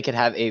feel like they could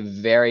have a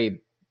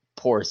very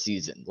poor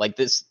season. Like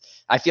this,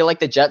 I feel like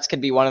the Jets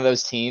could be one of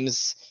those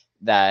teams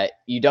that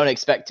you don't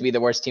expect to be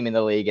the worst team in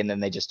the league, and then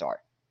they just are.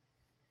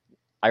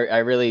 I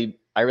really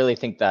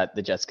think that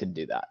the Jets could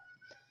do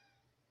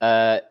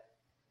that.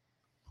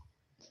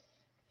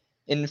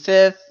 In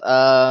 5th,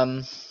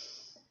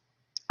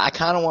 I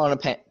kind of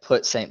want to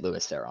put St.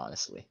 Louis there,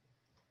 honestly,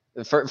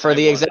 for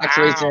the exact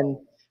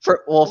reason.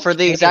 For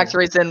the exact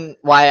reason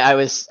why I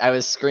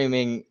was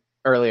screaming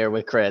earlier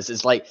with Chris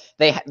is like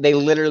they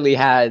literally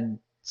had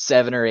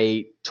 7 or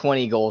 8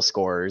 20 goal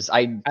scorers.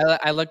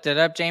 I looked it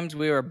up, James.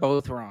 We were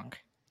both wrong.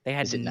 They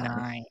had Is it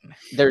 9.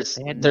 There's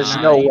They had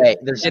no 9. way.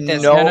 There's Get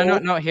this.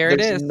 no Here it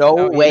there's is.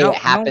 no way no, it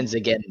happens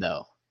again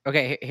though.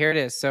 Okay, here it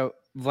is. So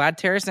Vlad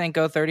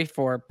Tarasenko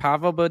 34,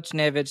 Pavel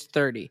Buchnevich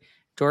 30,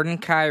 Jordan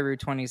Kyrou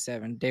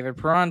 27, David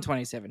Perron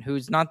 27,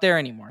 who's not there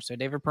anymore. So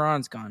David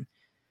Perron's gone.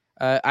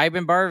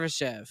 Ivan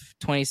Barbashev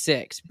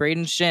 26,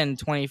 Braden Shin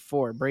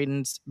 24,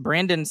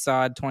 Brandon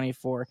Saad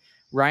 24,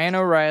 Ryan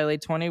O'Reilly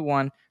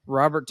 21,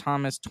 Robert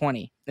Thomas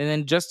 20, and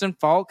then Justin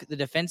Falk, the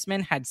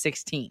defenseman, had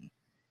 16.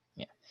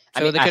 Yeah,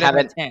 So they could have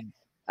had 10.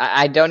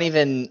 I don't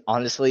even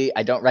honestly.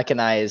 I don't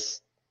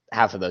recognize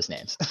half of those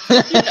names.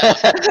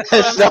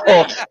 So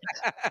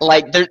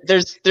like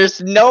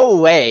there's no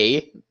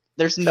way.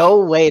 There's no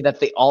way that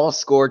they all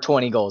score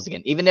 20 goals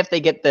again. Even if they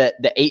get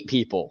the 8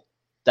 people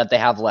that they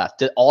have left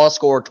to all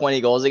score 20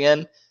 goals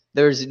again,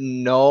 there's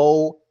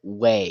no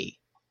way.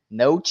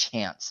 No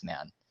chance,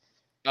 man.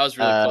 I was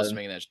really close to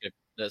making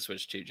that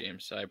switch too,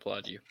 James. So I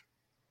applaud you.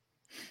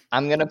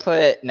 I'm going to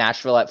put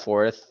Nashville at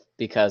 4th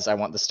because I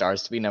want the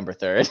Stars to be number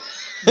 3rd.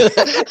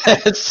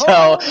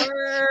 So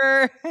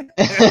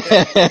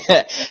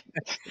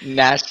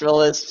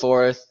Nashville is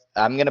 4th.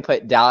 I'm going to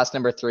put Dallas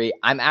number 3.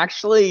 I'm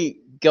actually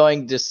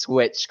going to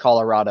switch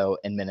Colorado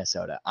and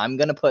Minnesota. I'm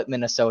going to put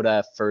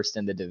Minnesota first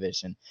in the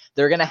division.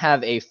 They're going to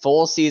have a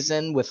full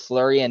season with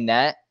Fleury and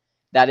net.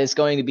 That is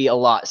going to be a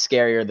lot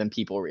scarier than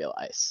people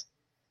realize.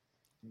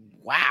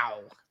 Wow.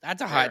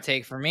 That's a hot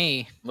take for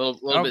me. A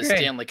little bit Okay.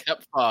 Stanley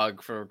Cup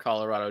fog for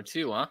Colorado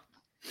too, huh?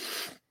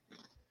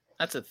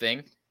 That's a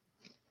thing.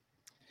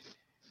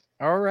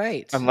 All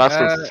right.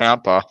 Unless it's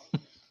Tampa.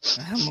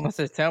 Unless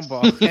it's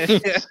Tampa.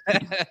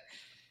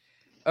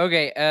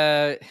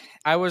 Okay.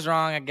 I was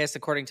wrong, I guess,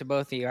 according to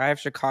both of you. I have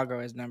Chicago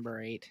as number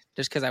 8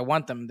 just because I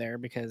want them there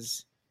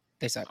because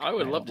they suck. I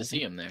would love to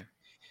see him there.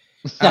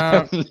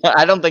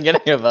 I don't think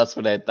any of us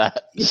would hate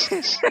that.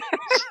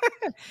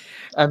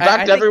 In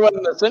fact, everyone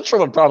in the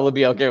Central would probably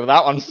be okay with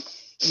that one.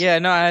 Yeah,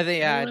 no, I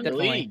think Everyone in the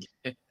definitely. league.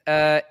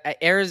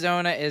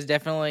 Arizona is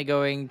definitely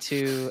going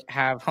to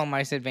have home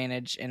ice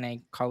advantage in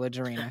a college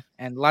arena,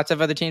 and lots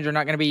of other teams are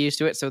not going to be used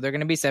to it. So they're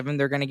going to be 7.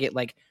 They're going to get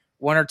like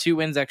 1 or 2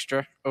 wins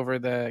extra over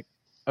the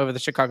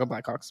Chicago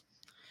Blackhawks.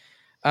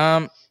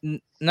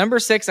 Number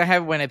 6, I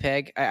have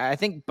Winnipeg. I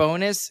think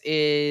bonus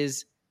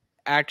is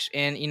actually,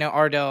 and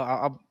Ardell.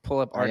 I'll pull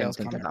up Ardell's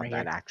comment right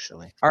here.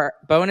 Actually, Our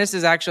bonus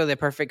is actually the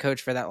perfect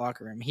coach for that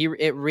locker room.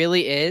 It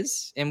really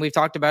is, and we've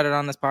talked about it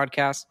on this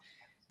podcast.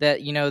 That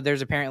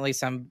there's apparently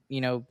some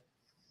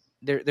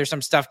there's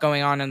some stuff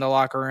going on in the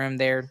locker room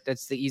there.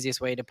 That's the easiest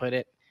way to put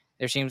it.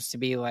 There seems to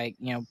be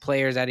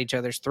players at each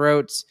other's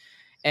throats,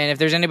 and if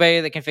there's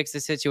anybody that can fix the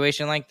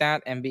situation like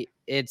that,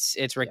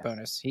 it's Rick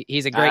Bowness.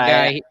 He's a great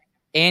guy,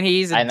 and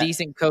he's a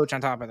decent coach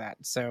on top of that.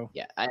 So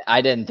yeah,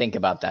 I didn't think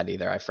about that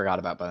either. I forgot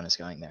about Bowness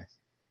going there.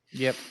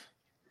 Yep.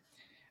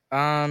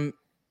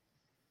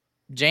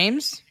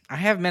 James, I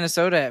have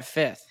Minnesota at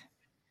 5th.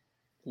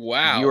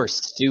 Wow, you are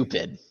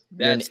stupid.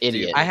 You're an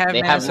idiot.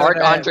 They have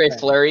Marc-Andre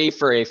Fleury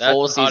for a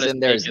full season.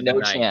 There's no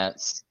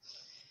chance.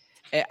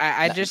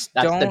 That's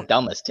the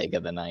dumbest take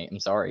of the night. I'm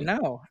sorry.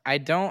 No, I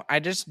don't. I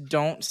just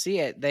don't see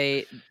it.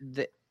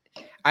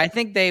 I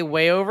think they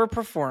way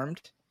overperformed.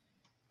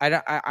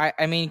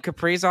 I mean,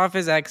 Kaprizov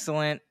is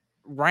excellent.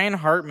 Ryan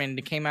Hartman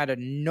came out of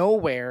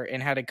nowhere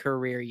and had a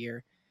career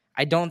year.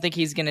 I don't think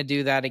he's going to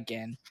do that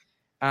again.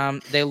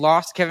 They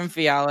lost Kevin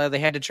Fiala. They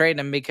had to trade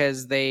him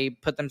because they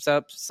put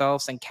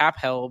themselves in cap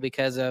hell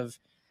because of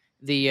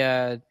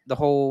the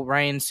whole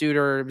Ryan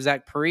Suter,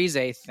 Zach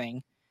Parise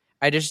thing.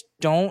 I just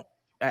don't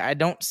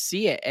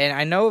see it. And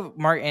I know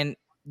and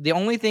the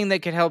only thing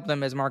that could help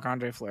them is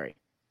Marc-Andre Fleury.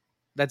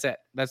 That's it.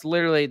 That's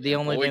literally the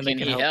only thing that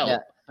can help them.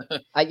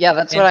 Yeah,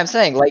 that's what I'm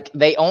saying. Like,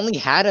 they only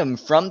had him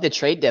from the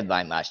trade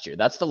deadline last year.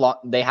 That's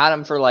they had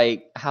him for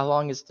how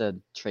long is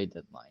the trade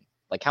deadline?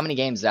 Like, how many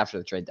games after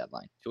the trade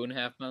deadline?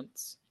 2.5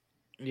 months.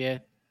 Yeah,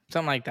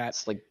 something like that.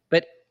 It's like,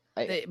 but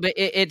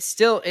it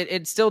still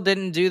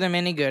didn't do them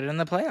any good in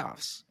the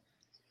playoffs,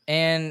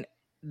 and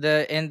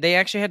they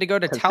actually had to go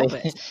to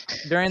Talbot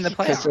during the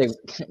playoffs.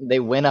 They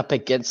went up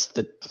against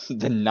the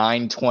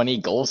 920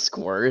 goal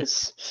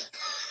scorers.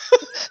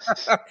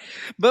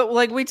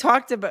 But we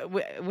talked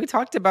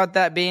about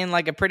that being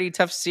like a pretty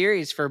tough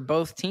series for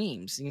both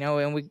teams,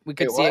 and we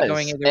could see it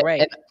going either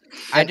way.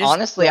 And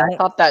honestly, I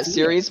thought that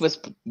series was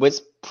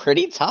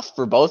pretty tough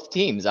for both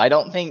teams. I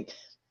don't think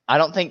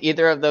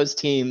either of those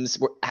teams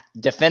were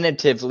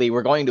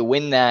going to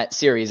win that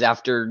series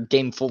after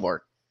Game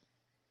 4.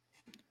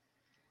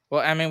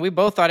 Well, I mean, we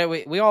all thought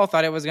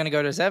it was going to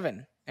go to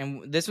 7,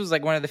 and this was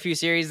like one of the few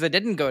series that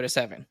didn't go to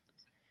 7.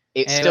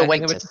 It still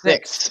went to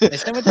 6. It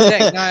still went to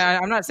 6. No,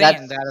 I'm not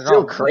saying that at all.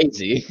 Still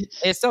crazy.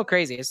 It's still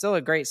crazy. It's still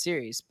a great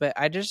series, but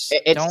I just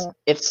don't.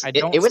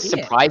 It was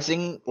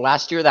surprising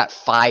last year that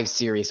 5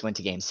 series went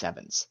to Game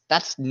 7s.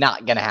 That's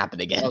not going to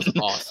happen again. That was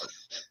awesome.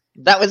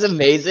 That was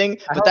amazing,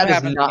 but that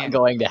is not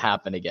going to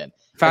happen again.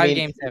 5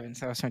 Game 7s.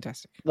 That was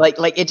fantastic.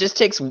 Like it just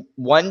takes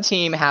one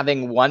team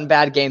having one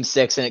bad Game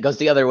 6, and it goes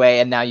the other way,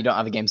 and now you don't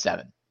have a Game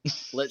 7.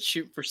 Let's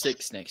shoot for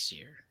 6 next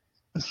year.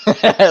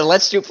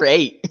 Let's shoot for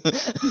 8.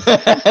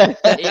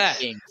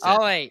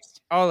 All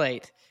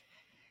 8.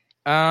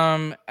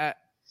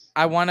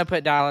 I want to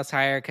put Dallas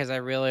higher because I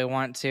really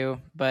want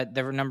to, but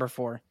they're number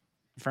 4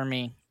 for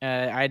me.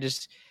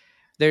 There's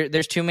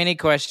too many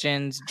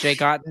questions. Jake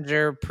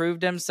Ottinger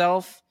proved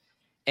himself,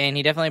 and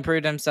he definitely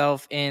proved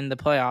himself in the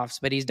playoffs,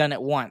 but he's done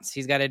it once.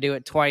 He's got to do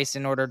it twice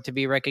in order to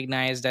be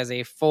recognized as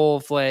a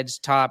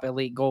full-fledged top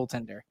elite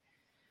goaltender.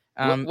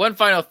 One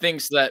final thing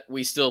so that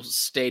we still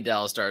stay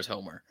Dallas Stars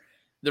homer.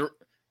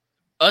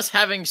 Us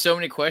having so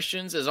many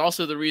questions is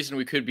also the reason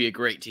we could be a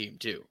great team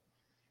too.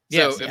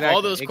 Yes, so if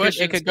all those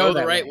questions could go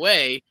the right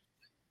way,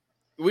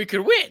 we could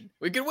win.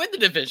 We could win the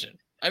division.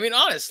 I mean,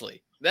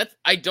 honestly,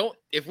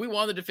 if we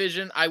won the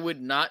division, I would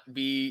not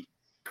be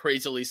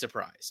crazily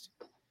surprised.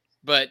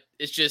 But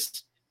it's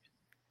just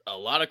a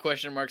lot of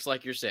question marks,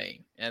 like you're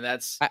saying, and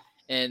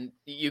and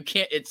you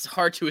can't. It's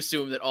hard to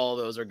assume that all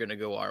of those are going to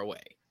go our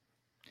way.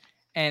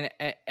 And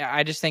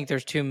I just think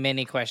there's too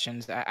many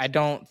questions. I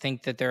don't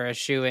think that they're a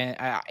shoe-in.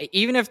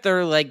 Even if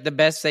they're like the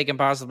best they can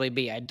possibly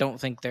be, I don't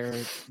think they're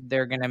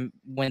going to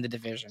win the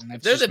division.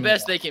 If they're the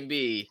best they can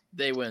be,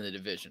 they win the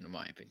division, in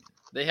my opinion.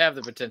 They have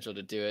the potential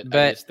to do it. But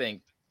I just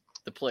think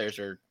the players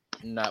are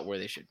not where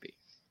they should be.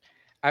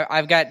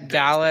 I've got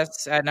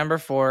Dallas at number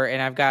 4,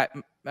 and I've got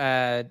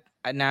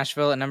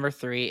Nashville at number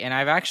 3, and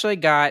I've actually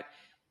got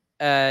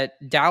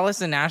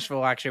Dallas and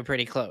Nashville actually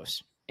pretty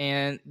close.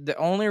 And the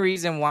only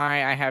reason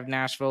why I have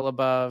Nashville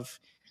above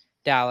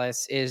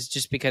Dallas is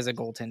just because of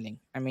goaltending.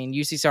 I mean,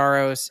 UC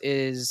Saros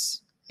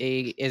is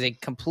a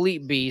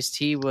complete beast.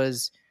 He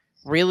was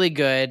really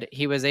good.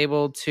 He was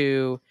able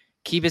to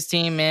keep his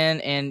team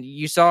in, and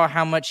you saw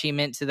how much he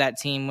meant to that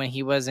team when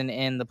he wasn't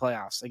in the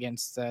playoffs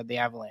against the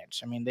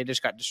Avalanche. I mean, they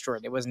just got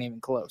destroyed. It wasn't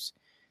even close.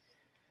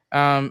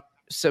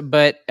 So,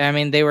 but I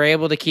mean, they were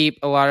able to keep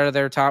a lot of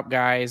their top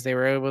guys. They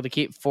were able to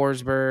keep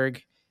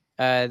Forsberg.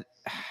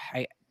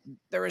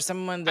 There was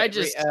someone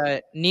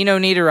that Nino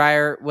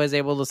Niederreiter was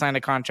able to sign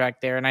a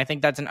contract there, and I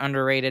think that's an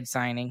underrated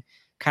signing,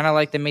 kind of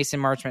like the Mason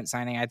Marchment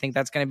signing. I think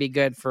that's going to be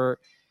good for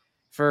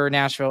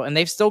Nashville. And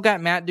they've still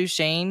got Matt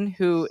Duchene,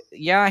 who,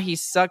 he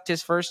sucked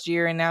his first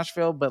year in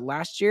Nashville, but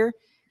last year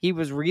he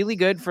was really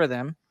good for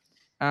them.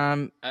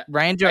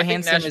 Ryan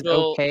Johansson is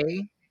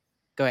okay.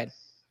 Go ahead.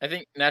 I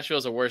think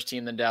Nashville's a worse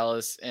team than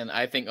Dallas, and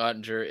I think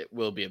Ottinger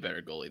will be a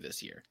better goalie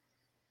this year.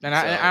 And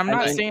I'm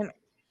not saying...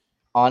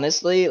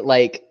 Honestly,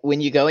 like,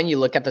 when you go and you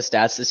look at the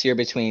stats this year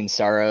between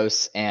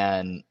Saros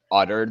and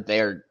Otter,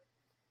 they're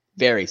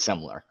very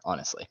similar,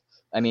 honestly.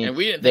 I mean, and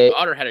we didn't think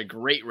Otter had a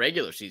great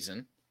regular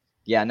season.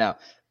 Yeah, no.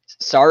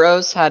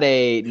 Saros had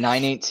a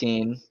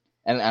 918,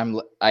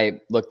 and I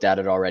looked at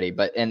it already,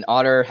 and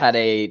Otter had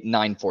a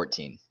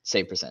 914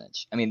 save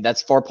percentage. I mean,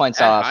 that's 4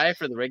 points off. High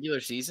for the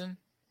regular season?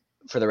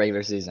 For the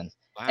regular season.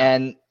 Wow.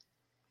 And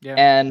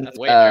that's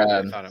way higher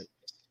than I thought it was.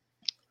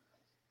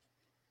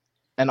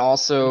 And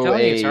also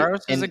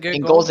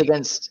in goals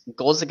against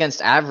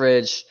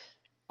average,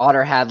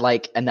 Otter had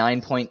like a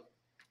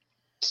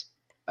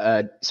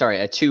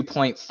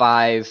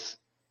 2.5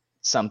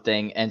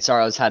 something, and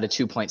Saros had a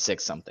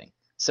 2.6 something.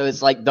 So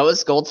it's like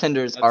those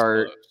goaltenders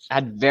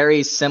had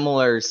very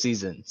similar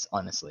seasons,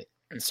 honestly.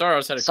 And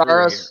Saros had a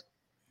career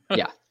year.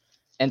 Yeah.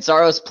 And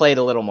Saros played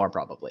a little more,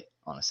 probably,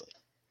 honestly.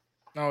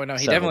 Oh no,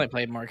 he definitely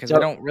played more because they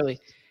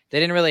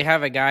didn't really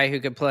have a guy who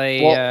could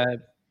play.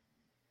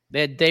 They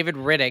had David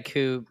Riddick,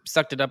 who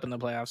sucked it up in the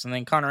playoffs, and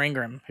then Connor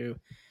Ingram, who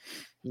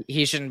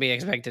he shouldn't be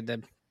expected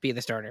to be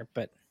the starter,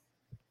 but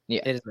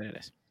it is what it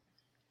is.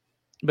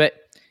 But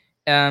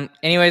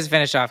anyways,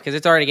 finish off because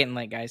it's already getting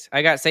late, guys.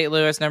 I got St.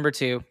 Louis number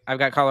 2. I've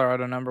got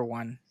Colorado number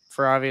 1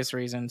 for obvious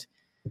reasons.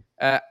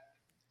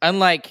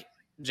 Unlike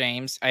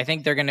James, I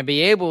think they're going to be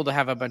able to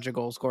have a bunch of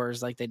goal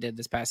scorers like they did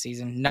this past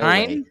season.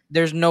 9,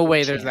 there's no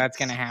way that's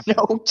going to happen.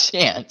 No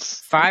chance.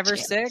 5 or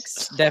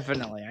 6,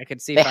 definitely. I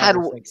could see 5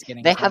 or 6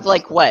 getting. They had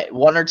like what,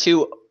 1 or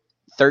 2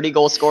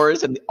 30-goal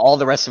scorers, and all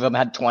the rest of them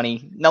had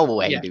 20. No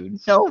way, dude.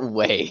 No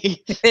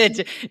way.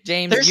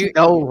 James, there's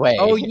no way.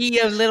 Oh, ye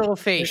of little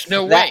faith. There's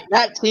no way.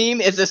 That team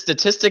is a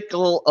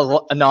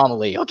statistical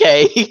anomaly.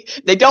 Okay,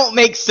 they don't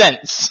make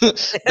sense.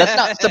 That's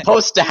not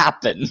supposed to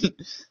happen.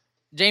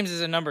 James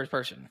is a numbers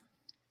person.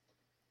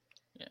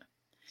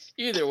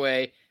 Either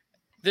way,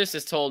 this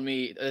has told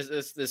me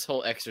this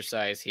whole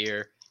exercise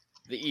here.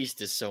 The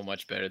East is so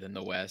much better than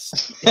the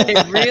West.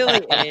 It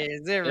really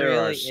is.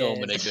 There are so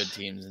many good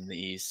teams in the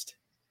East.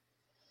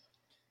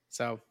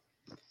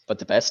 But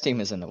the best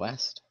team is in the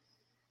West.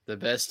 The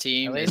best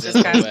team is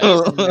in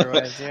the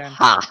West. Yeah.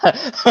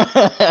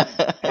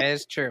 That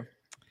is true.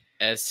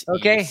 SEC.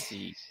 Okay.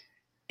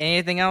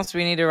 Anything else?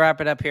 We need to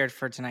wrap it up here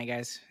for tonight,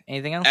 guys.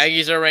 Anything else?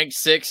 Aggies are ranked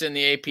 6 in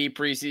the AP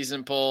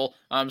preseason poll.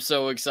 I'm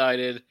so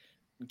excited.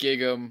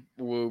 Gig 'em,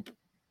 whoop.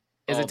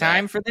 Is it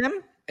time for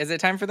them? Is it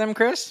time for them,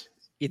 Chris?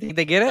 You think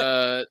they get it?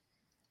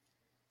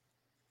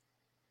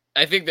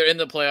 I think they're in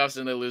the playoffs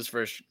and they lose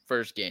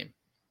first game.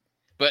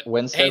 But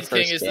when's Haynes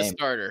their King first is game? The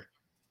starter.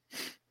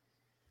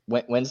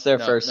 When's their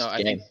first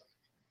game?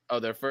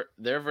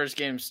 Their first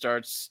game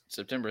starts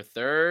September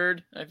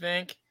 3rd, I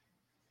think.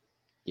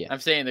 Yeah, I'm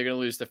saying they're going to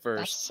lose the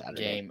first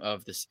game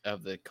of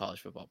the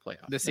college football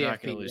playoff. They're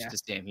not going to lose to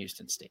Sam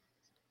Houston State.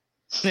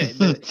 If they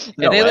lose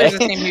to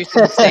Sam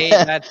Houston State,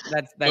 that's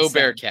Go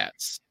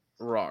Bearcats.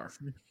 Rawr.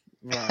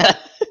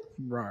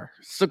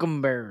 Sook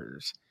 'em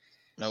Bears.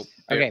 Nope.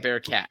 Okay.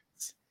 Bearcats.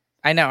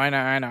 I know.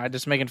 I'm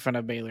just making fun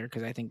of Baylor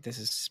because I think this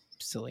is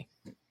silly.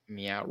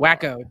 Meow.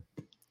 Wacko.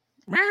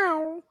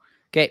 Meow.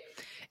 Okay.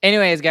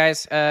 Anyways,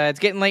 guys, it's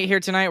getting late here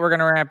tonight. We're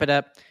gonna wrap it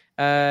up.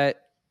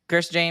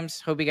 Chris,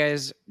 James, hope you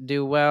guys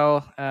do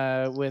well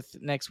with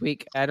next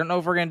week. I don't know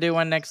if we're gonna do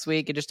one next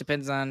week. It just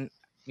depends on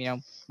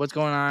what's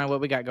going on, what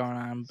we got going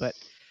on. But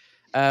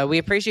we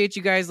appreciate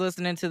you guys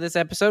listening to this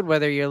episode,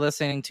 whether you're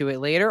listening to it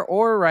later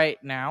or right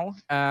now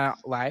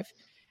live.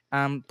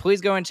 Please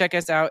go and check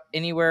us out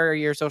anywhere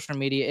your social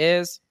media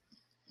is.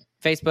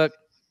 Facebook,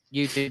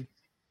 YouTube,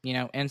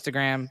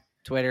 Instagram,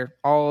 Twitter,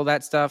 all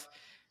that stuff.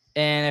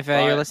 And if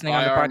you're listening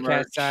on the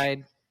podcast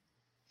side,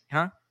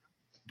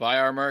 buy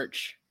our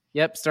merch.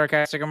 Yep,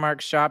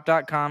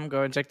 StarcasterMarkShop.com.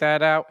 Go and check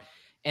that out.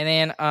 And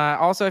then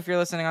also, if you're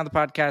listening on the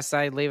podcast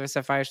side, leave us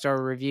a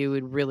 5-star review.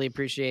 We'd really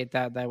appreciate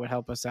that. That would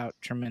help us out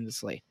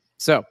tremendously.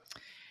 So,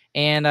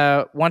 and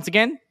once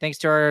again, thanks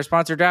to our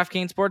sponsor,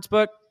 DraftKings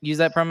Sportsbook. Use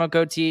that promo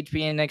code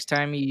THPN next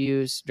time you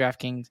use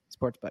DraftKings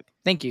Sportsbook.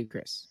 Thank you,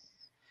 Chris.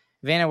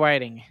 Vanna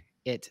Whiting,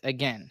 it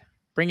again,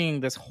 bringing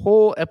this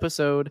whole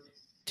episode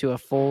to a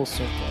full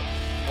circle.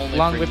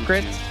 Along with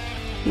Chris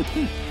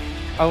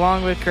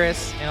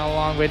and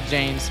along with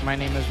James, my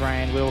name is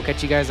Ryan. We will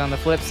catch you guys on the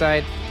flip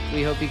side.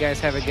 We hope you guys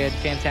have a good,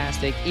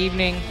 fantastic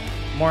evening,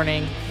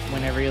 morning,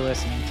 whenever you're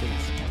listening to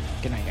this.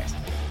 Good night, guys.